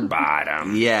seen your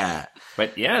bottom. Yeah.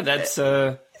 But yeah, that's,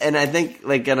 and I think,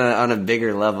 like, on a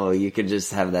bigger level, you could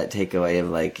just have that takeaway of,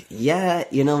 like, yeah,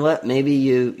 you know what? Maybe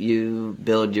you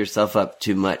build yourself up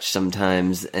too much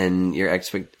sometimes, and your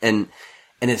and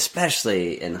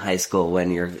especially in high school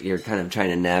when you're kind of trying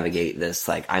to navigate this,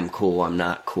 like, I'm cool, I'm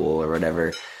not cool, or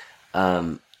whatever.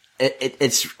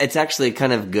 It's actually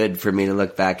kind of good for me to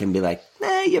look back and be like,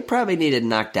 you probably need to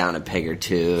knock down a peg or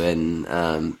two,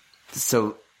 and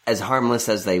so. As harmless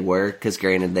as they were, because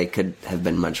granted they could have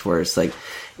been much worse. Like,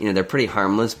 they're pretty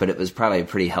harmless, but it was probably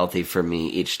pretty healthy for me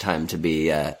each time to be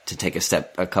to take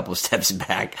a couple steps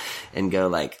back and go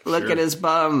like, look at his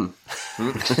bum.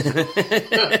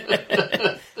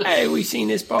 Hey, we seen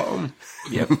his bum.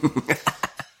 Yep.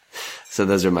 So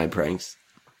those are my pranks.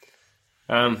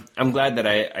 I'm glad that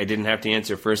I didn't have to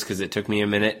answer first because it took me a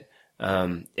minute.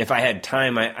 If I had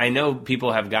time, I know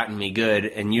people have gotten me good,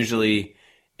 and usually.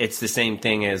 It's the same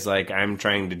thing as like I'm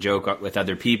trying to joke with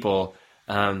other people,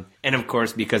 and of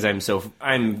course because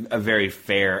I'm a very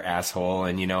fair asshole,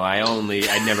 and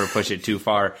I never push it too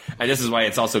far. And this is why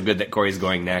it's also good that Corey's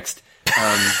going next.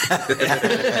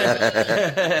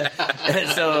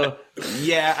 So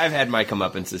yeah, I've had my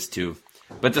comeuppances too,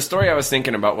 but the story I was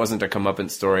thinking about wasn't a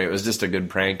comeuppance story. It was just a good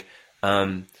prank.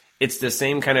 It's the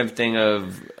same kind of thing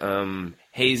of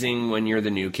hazing when you're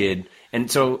the new kid, and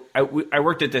so I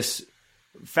worked at this.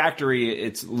 Factory,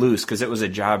 it's loose because it was a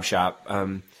job shop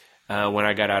when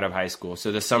I got out of high school.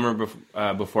 So the summer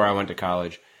before I went to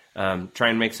college, try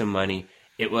and make some money.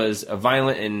 It was a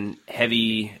violent and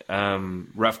heavy,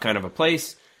 rough kind of a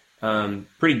place,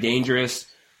 pretty dangerous.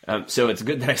 So it's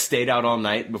good that I stayed out all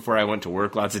night before I went to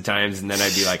work lots of times, and then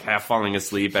I'd be like half falling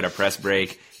asleep at a press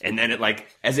break, and then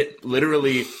as it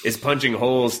literally is punching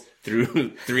holes through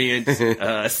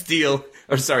 3-inch steel.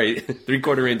 Or sorry,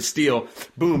 3/4 inch steel,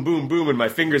 boom, boom, boom, and my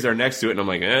fingers are next to it, and I'm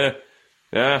like,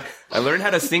 I learned how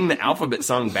to sing the alphabet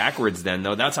song backwards then,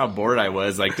 though. That's how bored I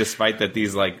was, like, despite that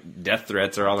these, like, death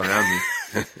threats are all around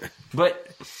me. But,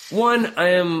 I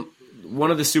am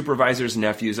one of the supervisor's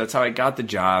nephews. That's how I got the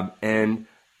job, and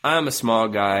I'm a small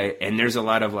guy, and there's a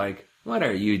lot of, like, what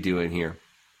are you doing here?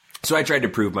 So I tried to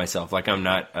prove myself, like I'm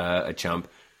not a chump.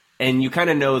 And you kind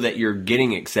of know that you're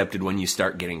getting accepted when you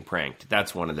start getting pranked.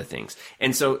 That's one of the things.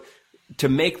 And so to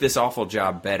make this awful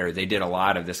job better, they did a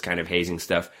lot of this kind of hazing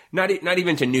stuff. Not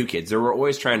even to new kids. They were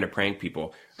always trying to prank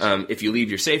people. If you leave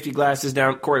your safety glasses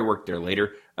down, Corey worked there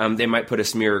later, they might put a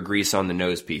smear of grease on the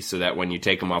nose piece so that when you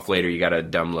take them off later, you got a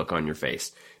dumb look on your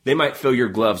face. They might fill your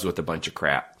gloves with a bunch of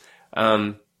crap.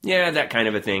 Yeah, that kind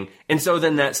of a thing. And so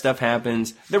then that stuff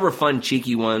happens. There were fun,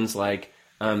 cheeky ones like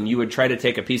you would try to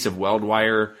take a piece of weld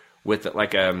wire with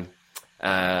like a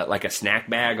snack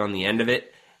bag on the end of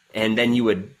it, and then you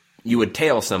would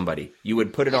tail somebody. You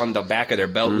would put it on the back of their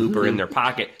belt loop or in their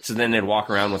pocket, so then they'd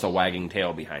walk around with a wagging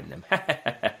tail behind them.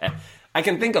 I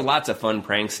can think of lots of fun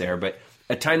pranks there, but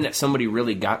a time that somebody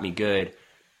really got me good,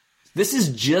 this is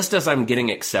just as I'm getting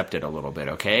accepted a little bit,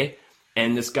 okay?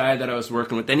 And this guy that I was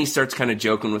working with, then he starts kind of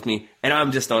joking with me, and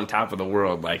I'm just on top of the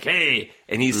world, like, hey!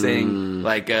 And he's saying,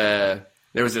 like, there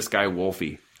was this guy,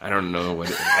 Wolfie. I don't know what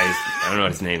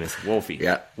his name is. Wolfie.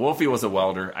 Yeah. Wolfie was a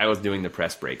welder. I was doing the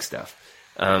press break stuff.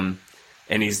 And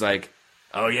he's like,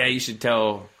 oh yeah, you should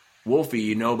tell Wolfie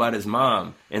you know about his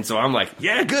mom. And so I'm like,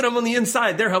 yeah, good. I'm on the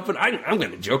inside. They're helping. I'm going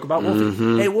to joke about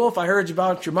Wolfie. Hey, Wolf, I heard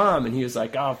about your mom. And he was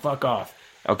like, oh, fuck off.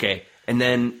 Okay. And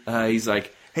then he's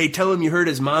like, hey, tell him you heard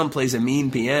his mom plays a mean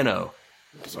piano.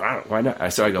 So why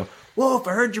not? So I go, Wolf,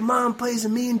 I heard your mom plays a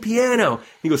mean piano.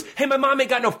 He goes, hey, my mom ain't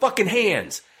got no fucking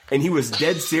hands. And he was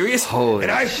dead serious. Holy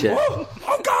shit. Whoa,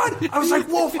 oh God. I was like,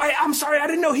 Wolf, I'm sorry. I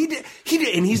didn't know he did.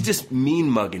 And he's just mean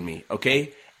mugging me.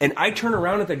 Okay. And I turn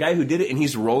around at the guy who did it and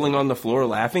he's rolling on the floor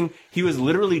laughing. He was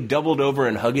literally doubled over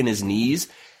and hugging his knees.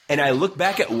 And I look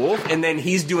back at Wolf and then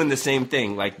he's doing the same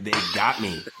thing. Like, they got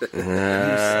me.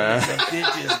 Bitches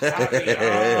got me.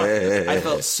 Oh. I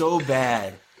felt so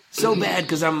bad. So bad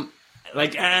because I'm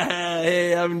like,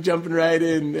 hey, I'm jumping right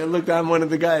in. Look, I'm one of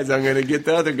the guys. I'm going to get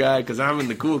the other guy because I'm in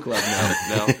the cool club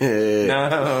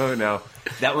now. No.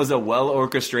 That was a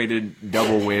well-orchestrated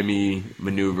double whammy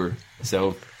maneuver.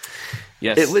 So,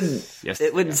 yes.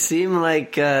 It would seem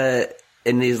like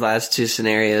in these last two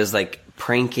scenarios, like,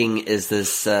 pranking is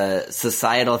this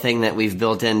societal thing that we've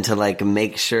built in to, like,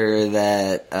 make sure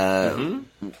that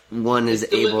one is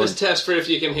the able... litmus test for if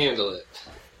you can handle it.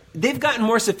 They've gotten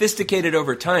more sophisticated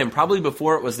over time. Probably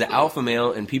before it was the alpha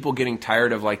male and people getting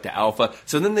tired of, like, the alpha.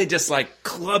 So then they just, like,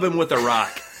 club him with a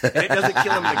rock. And it doesn't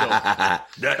kill him. They go,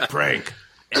 that prank.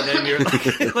 And then you're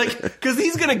like, because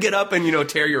he's going to get up and,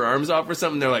 tear your arms off or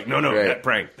something. They're like, no, right. That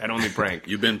prank. That only prank.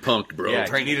 You've been punked, bro.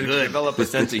 Yeah, you need to develop a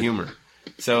sense of humor.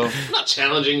 So I'm not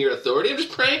challenging your authority. I'm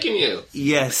just pranking you.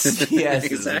 Yes. Exactly.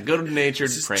 It's a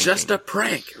good-natured prank. Just a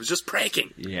prank. It was just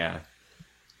pranking. Yeah.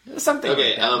 Something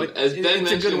okay, like that. As Ben mentioned...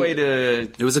 It's a good way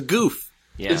to... It was a goof.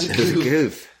 Yeah. It's a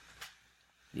goof.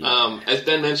 As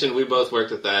Ben mentioned, we both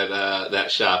worked at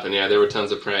that shop, and there were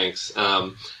tons of pranks.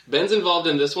 Ben's involved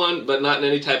in this one, but not in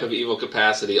any type of evil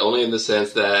capacity, only in the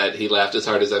sense that he laughed as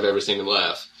hard as I've ever seen him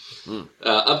laugh.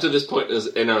 Up to this point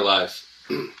in our life.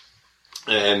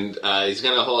 And he's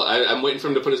going to hold... I'm waiting for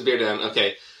him to put his beer down.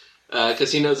 Okay.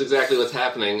 Because he knows exactly what's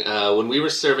happening. When we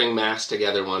were serving Mass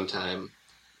together one time...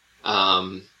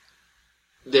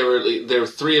 there were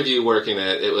three of you working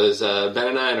it. It was Ben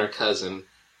and I and our cousin,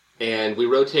 and we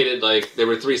rotated, like, there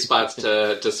were 3 spots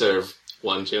to serve,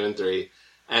 1, 2, and 3,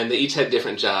 and they each had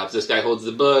different jobs. This guy holds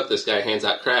the book, this guy hands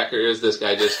out crackers, this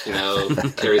guy just,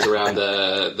 carries around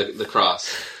the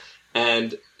cross.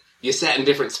 And you sat in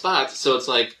different spots, so it's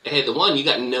like, hey, the one, you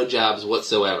got no jobs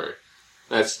whatsoever.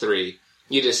 That's 3.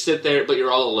 You just sit there, but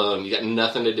you're all alone. You got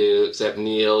nothing to do except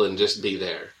kneel and just be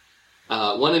there.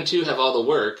 1 and 2 have all the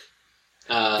work.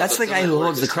 That's the guy who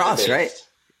holds the cross, right?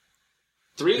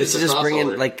 3 this is just crossover.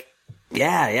 bringing, like,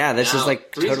 yeah. This is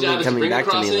like 3's totally job is coming bring back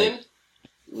the to cross me. in, Like,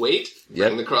 wait,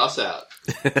 bring the cross out.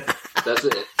 That's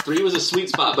it. 3 was a sweet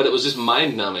spot, but it was just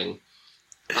mind numbing.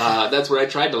 That's where I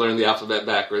tried to learn the alphabet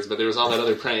backwards, but there was all that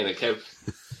other praying that kept.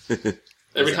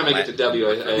 Every time I get to W,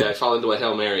 I fall into a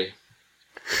Hail Mary.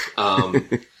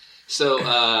 So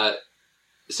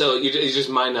it's just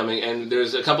mind numbing, and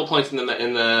there's a couple points in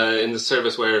the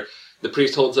service where the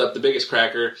priest holds up the biggest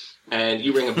cracker, and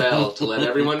you ring a bell to let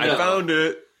everyone know. I found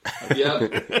it.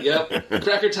 Yep.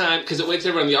 Cracker time, because it wakes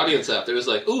everyone in the audience up. They're just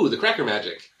like, ooh, the cracker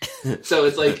magic. So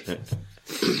it's like,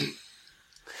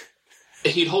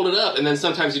 he'd hold it up, and then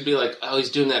sometimes he'd be like, oh, he's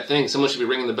doing that thing. Someone should be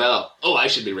ringing the bell. Oh, I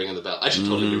should be ringing the bell. I should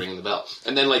totally be ringing the bell.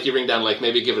 And then, like, you ring down, like,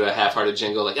 maybe give it a half-hearted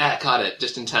jingle, like, caught it,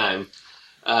 just in time.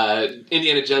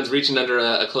 Indiana Jones reaching under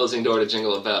a closing door to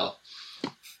jingle a bell.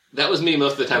 That was me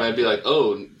most of the time. I'd be like,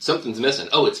 oh, something's missing.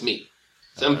 Oh, it's me.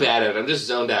 So I'm bad at it. I'm just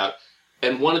zoned out.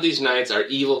 And one of these nights, our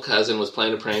evil cousin was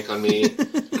playing a prank on me.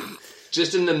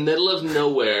 Just in the middle of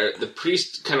nowhere, the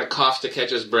priest kind of coughs to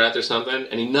catch his breath or something,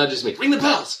 and he nudges me, ring the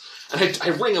bells! And I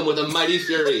ring him with a mighty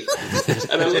fury.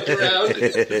 And I look around,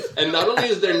 and not only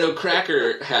is there no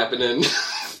cracker happening...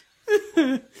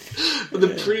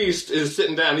 The priest is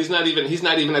sitting down. He's not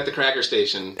even at the cracker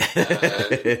station. He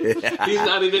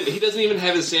doesn't even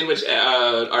have his sandwich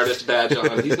artist badge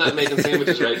on. He's not making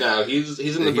sandwiches right now. He's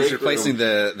in the break room. He's replacing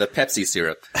the Pepsi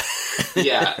syrup.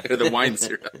 Yeah. Or the wine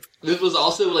syrup. This was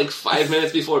also like 5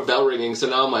 minutes before bell ringing, so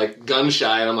now I'm like gun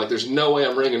shy, and I'm like, there's no way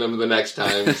I'm ringing them the next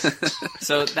time.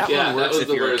 So that one works if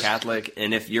you're a Catholic,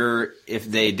 and if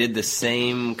they did the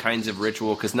same kinds of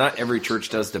ritual, because not every church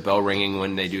does the bell ringing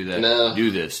when they do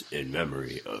do this in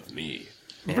memory of me.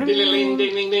 Ding, ding,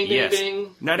 ding, ding, Yes.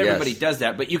 ding. Not everybody does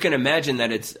that, but you can imagine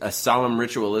that it's a solemn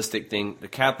ritualistic thing. The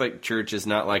Catholic Church is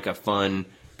not like a fun,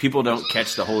 people don't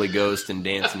catch the Holy Ghost and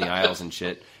dance in the aisles and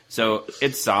shit. So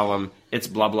it's solemn, it's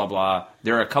blah, blah, blah.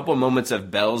 There are a couple moments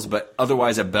of bells, but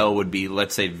otherwise a bell would be,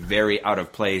 let's say, very out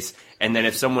of place. And then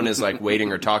if someone is like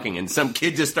waiting or talking and some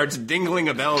kid just starts dingling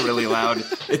a bell really loud,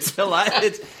 it's a lot.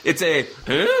 It's a,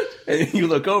 huh? And you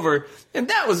look over, and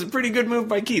that was a pretty good move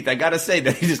by Keith. I gotta say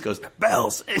that he just goes,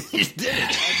 bells, and he did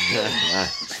it.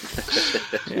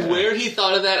 Yeah. Where he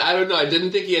thought of that, I don't know. I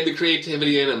didn't think he had the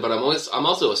creativity in him, but I'm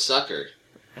also a sucker.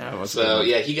 So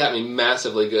yeah, he got me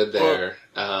massively good there.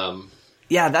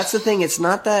 Yeah, that's the thing. It's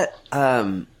not that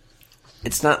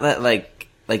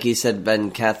like you said,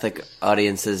 Ben, Catholic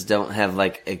audiences don't have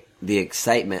like the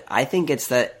excitement. I think it's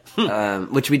that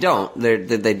which we don't.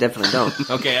 They definitely don't.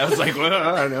 Okay, I was like, well,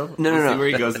 I don't know. No. See where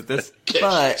he goes with this.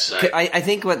 But I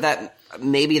think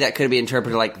maybe that could be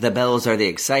interpreted like the bells are the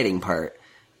exciting part.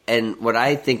 And what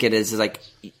I think it is like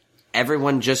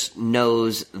everyone just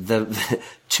knows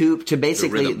to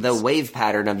basically the wave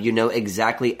pattern of, you know,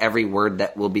 exactly every word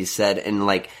that will be said, and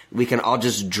like we can all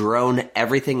just drone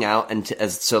everything out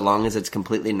so long as it's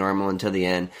completely normal until the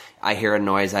end. I hear a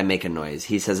noise, I make a noise.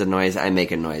 He says a noise, I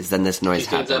make a noise. Then this noise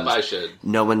happens. Up, I should.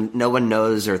 No one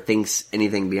knows or thinks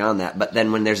anything beyond that. But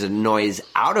then when there's a noise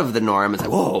out of the norm, it's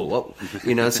like, whoa,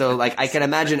 you know. So like I can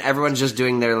imagine everyone's just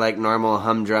doing their like normal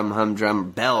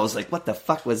humdrum bells. Like, what the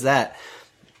fuck was that?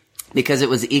 Because it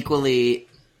was equally,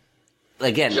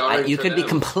 again, you could be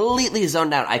completely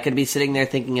zoned out. I could be sitting there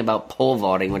thinking about pole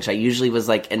vaulting, which I usually was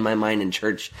like in my mind in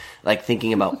church, like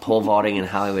thinking about pole vaulting and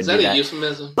how I would do that. Is that a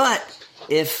euphemism? But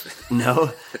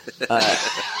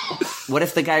what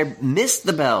if the guy missed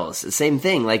the bells? The same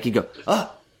thing. Like you go,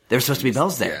 oh, there's supposed to be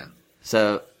bells there. Yeah.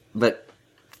 So, but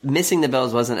missing the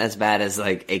bells wasn't as bad as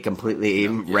like a completely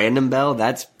random bell.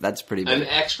 That's pretty bad. An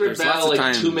extra bell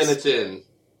like 2 minutes in.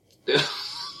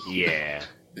 Yeah.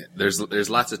 There's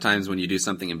lots of times when you do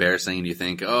something embarrassing and you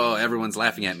think, oh, everyone's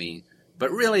laughing at me. But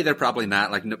really, they're probably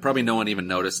not. Like, probably no one even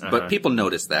noticed. But people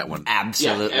noticed that one.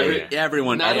 Absolutely. Yeah,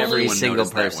 everyone every single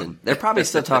person. They're probably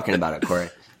still talking about it, Corey.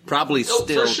 Probably still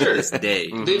to this day.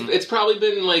 It's probably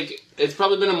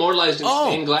been immortalized in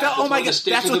stained glass. Oh my God,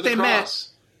 that's what they meant.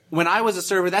 When I was a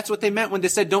server, that's what they meant when they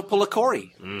said, "Don't pull a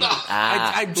Corey."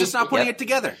 I'm just not putting it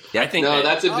together. Yeah, I think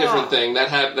that's a different thing.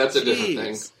 That's a different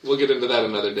thing. We'll get into that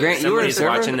another day. Grant, somebody's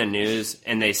watching the news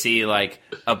and they see like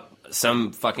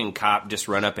some fucking cop just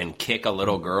run up and kick a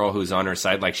little girl who's on her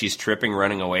side, like she's tripping,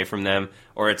 running away from them,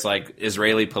 or it's like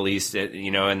Israeli police,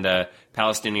 you know, and the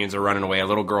Palestinians are running away. A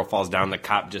little girl falls down,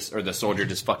 the soldier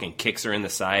just fucking kicks her in the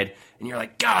side, and you're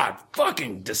like, God,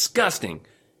 fucking disgusting.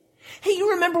 Hey,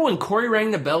 you remember when Corey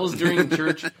rang the bells during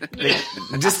church?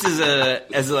 Just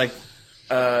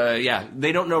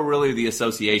they don't know really the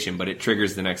association, but it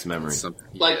triggers the next memory.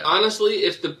 Like, honestly,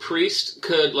 if the priest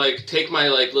could, like, take my,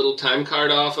 like, little time card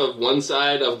off of one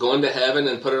side of going to heaven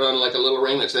and put it on, like, a little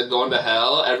ring that said going to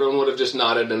hell, everyone would have just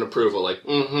nodded in approval, like,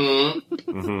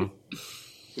 mm-hmm.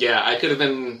 Yeah, I could have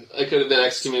been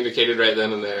excommunicated right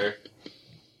then and there.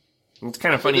 It's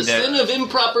kind of funny the sin of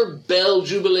improper bell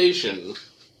jubilation.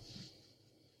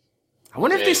 I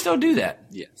wonder if they still do that.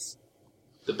 Yes.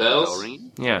 The bells? Bell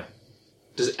ring? Yeah.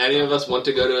 Does any of us want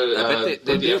to go to... I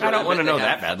don't want to know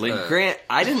that badly. Grant,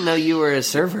 I didn't know you were a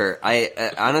server.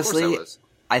 I honestly...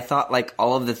 I thought like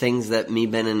all of the things that me,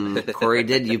 Ben, and Corey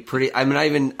did, I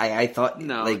thought...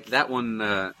 No, like that one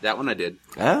I did.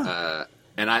 Oh.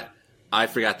 And I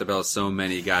forgot the bells so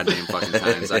many goddamn fucking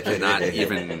times. I cannot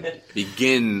even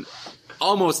begin...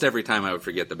 Almost every time I would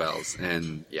forget the bells,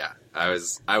 and yeah, I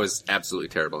was absolutely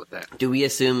terrible at that. Do we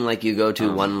assume like you go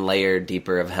to one layer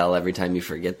deeper of hell every time you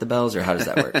forget the bells, or how does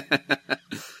that work?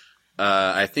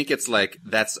 I think it's like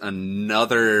that's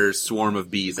another swarm of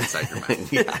bees inside your mouth.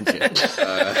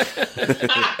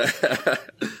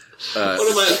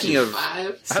 Speaking of,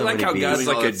 I like how God's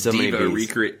like a diva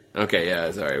recreate. Okay,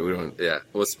 yeah, sorry, we don't. Yeah,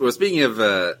 well, speaking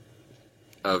of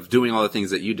doing all the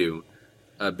things that you do.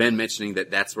 Ben mentioning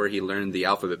that's where he learned the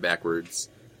alphabet backwards.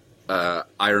 I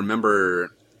remember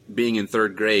being in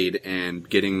third grade and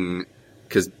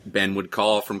because Ben would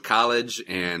call from college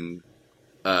and,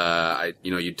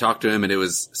 you'd talk to him and it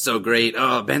was so great.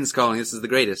 Oh, Ben's calling. This is the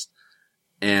greatest.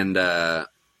 And to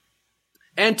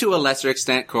a lesser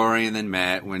extent, Corey and then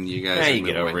Matt when you guys you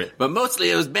get over it. But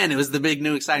mostly it was Ben. It was the big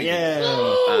new exciting thing.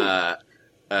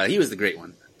 He was the great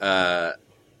one.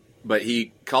 But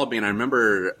he called me, and I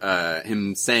remember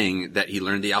him saying that he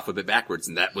learned the alphabet backwards,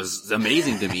 and that was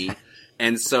amazing to me.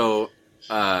 And so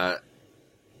at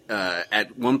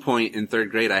one point in third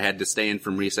grade, I had to stay in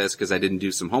from recess because I didn't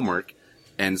do some homework.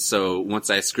 And so once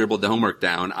I scribbled the homework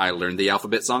down, I learned the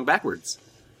alphabet song backwards.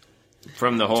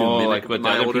 From the whole, like, with the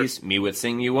other piece? Me with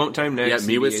sing you won't time next. Yeah,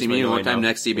 me with sing you won't time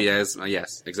next, CBS.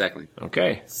 Yes, exactly.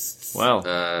 Okay. Well.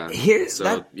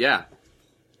 Yeah.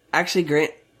 Actually,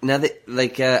 Grant... Now that,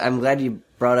 like, I'm glad you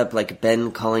brought up, like,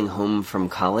 Ben calling home from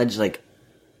college. Like,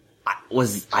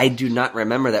 I do not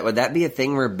remember that. Would that be a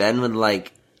thing where Ben would,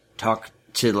 like, talk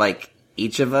to, like,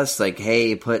 each of us? Like,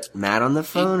 hey, put Matt on the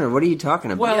phone? Or what are you talking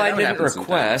about? Well, I didn't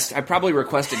request. Sometimes. I probably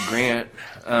requested Grant.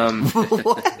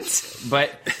 What?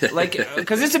 But, like,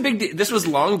 because it's a big deal. This was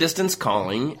long-distance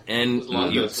calling, and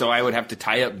so I would have to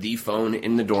tie up the phone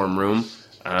in the dorm room,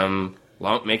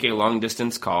 make a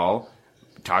long-distance call,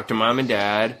 talk to mom and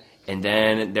dad, and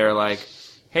then they're like,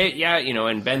 hey, yeah,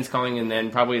 and Ben's calling, and then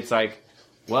probably it's like,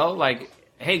 well, like,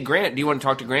 hey, Grant, do you want to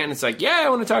talk to Grant? And it's like, yeah, I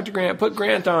want to talk to Grant. Put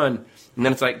Grant on. And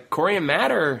then it's like, Corey and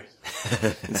Matt are...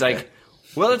 It's like,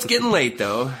 well, it's getting late,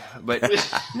 though. But,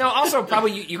 no, also,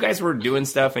 probably you guys were doing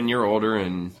stuff, and you're older,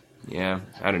 and Yeah,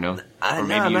 I don't know. I'm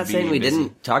you'd not be saying we busy.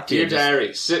 didn't talk to Dear you. just-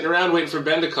 diary, sitting around waiting for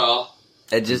Ben to call.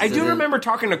 It just I do didn't- remember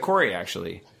talking to Corey,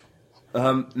 actually.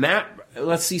 Matt,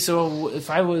 let's see. So if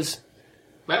I was...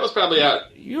 Matt was probably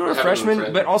out. You were a having freshman,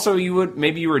 friend. but also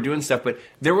maybe you were doing stuff, but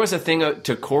there was a thing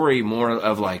to Corey more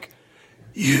of like,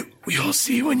 you'll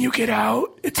see when you get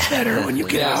out. It's better when you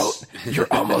get Yes. out. You're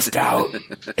almost out.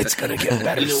 It's going to get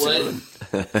better You know soon.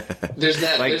 what? There's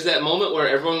Like- that moment where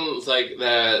everyone's like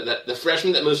the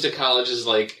freshman that moves to college is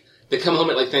like they come home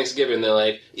at like Thanksgiving and they're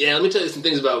like, yeah, let me tell you some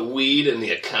things about weed and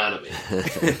the economy.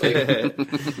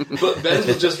 But Ben's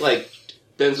was just like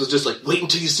wait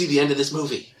until you see the end of this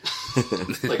movie.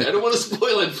 Like I don't want to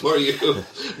spoil it for you,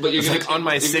 but you're It's gonna like on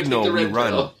my you're gonna signal, take the we red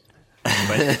run. pill.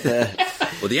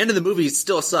 Well, the end of the movie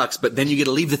still sucks, but then you get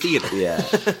to leave the theater. Yeah.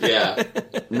 Yeah,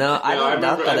 No, I no, I don't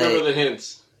doubt remember. that. I remember the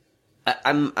hints.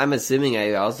 I'm assuming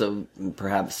I also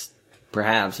perhaps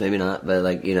maybe not, but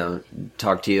like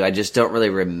talk to you. I just don't really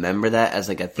remember that as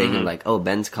like a thing of like, oh,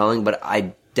 Ben's calling. But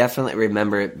I definitely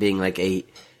remember it being like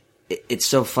it's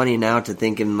so funny now to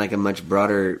think in like a much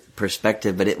broader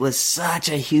perspective, but it was such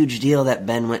a huge deal that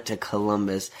Ben went to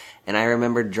Columbus, and I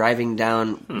remember driving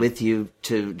down with you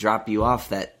to drop you off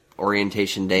that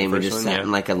orientation day, and we First just one, sat yeah.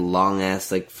 in like a long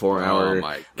ass like 4-hour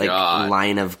my like God.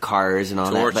 line of cars and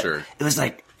all that. Torture. But it was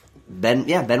like Ben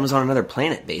was on another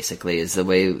planet, basically, is the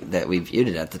way that we viewed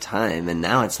it at the time. And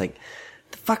now it's like,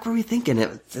 the fuck were we thinking?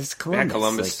 It's Columbus. Yeah,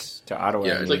 Columbus to Ottawa.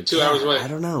 Yeah, I mean, It's like 2 hours away. I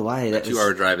don't know why. A That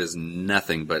 2-hour drive is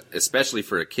nothing, but especially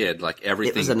for a kid, like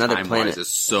everything was another time-wise planet. is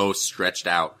so stretched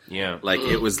out. Yeah. Like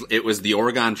it was the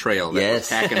Oregon Trail that was Yes.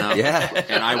 tacking up. Yeah.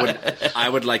 And I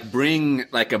would like bring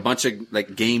like a bunch of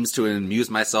like games to amuse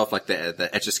myself, like the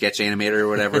Etch-a-Sketch animator or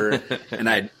whatever.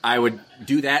 And I would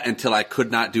do that until I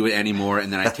could not do it anymore,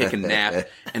 and then I'd take a nap,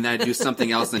 and then I'd do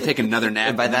something else, and then take another nap.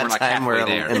 And by and then that we're like time, halfway we're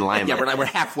there. in Lima. Yeah, we're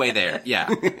halfway there. Yeah.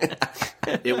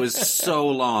 It was so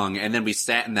long, and then we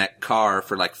sat in that car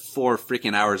for like 4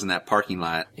 freaking hours in that parking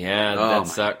lot. Yeah, Oh that my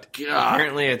sucked. God.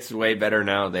 Apparently, it's way better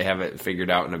now. They have it figured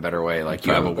out in a better way. Like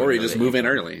you have a Or you window just that move in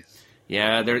early.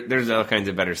 Yeah, there's all kinds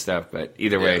of better stuff, but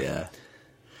either way, Yeah.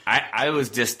 I was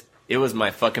just. It was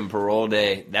my fucking parole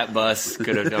day. That bus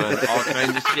could have done all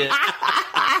kinds of shit.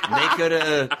 They could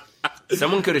have.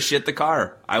 Someone could have shit the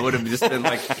car. I would have just been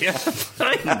like, yeah,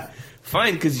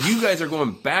 fine, because you guys are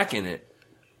going back in it.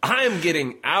 I am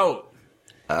getting out.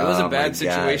 It was a Oh, my bad God.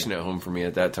 situation at home for me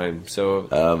at that time. So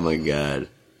Oh my god.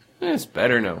 it's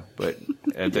better now, but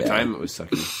at the time it was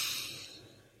sucky.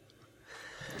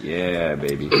 Yeah,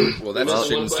 baby. Well, that's a Well,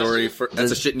 shitting one story question.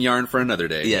 that's a shitting yarn for another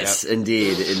day. Yes,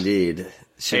 indeed.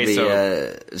 Should Hey,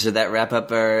 we? Should that wrap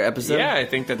up our episode? Yeah, I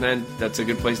think that's a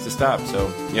good place to stop. So,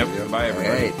 yep. Bye, All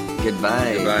everybody. right.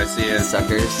 Goodbye. Goodbye, see ya.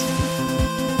 suckers.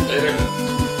 Later.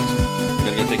 I'm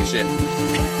gonna go take a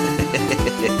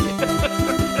shit.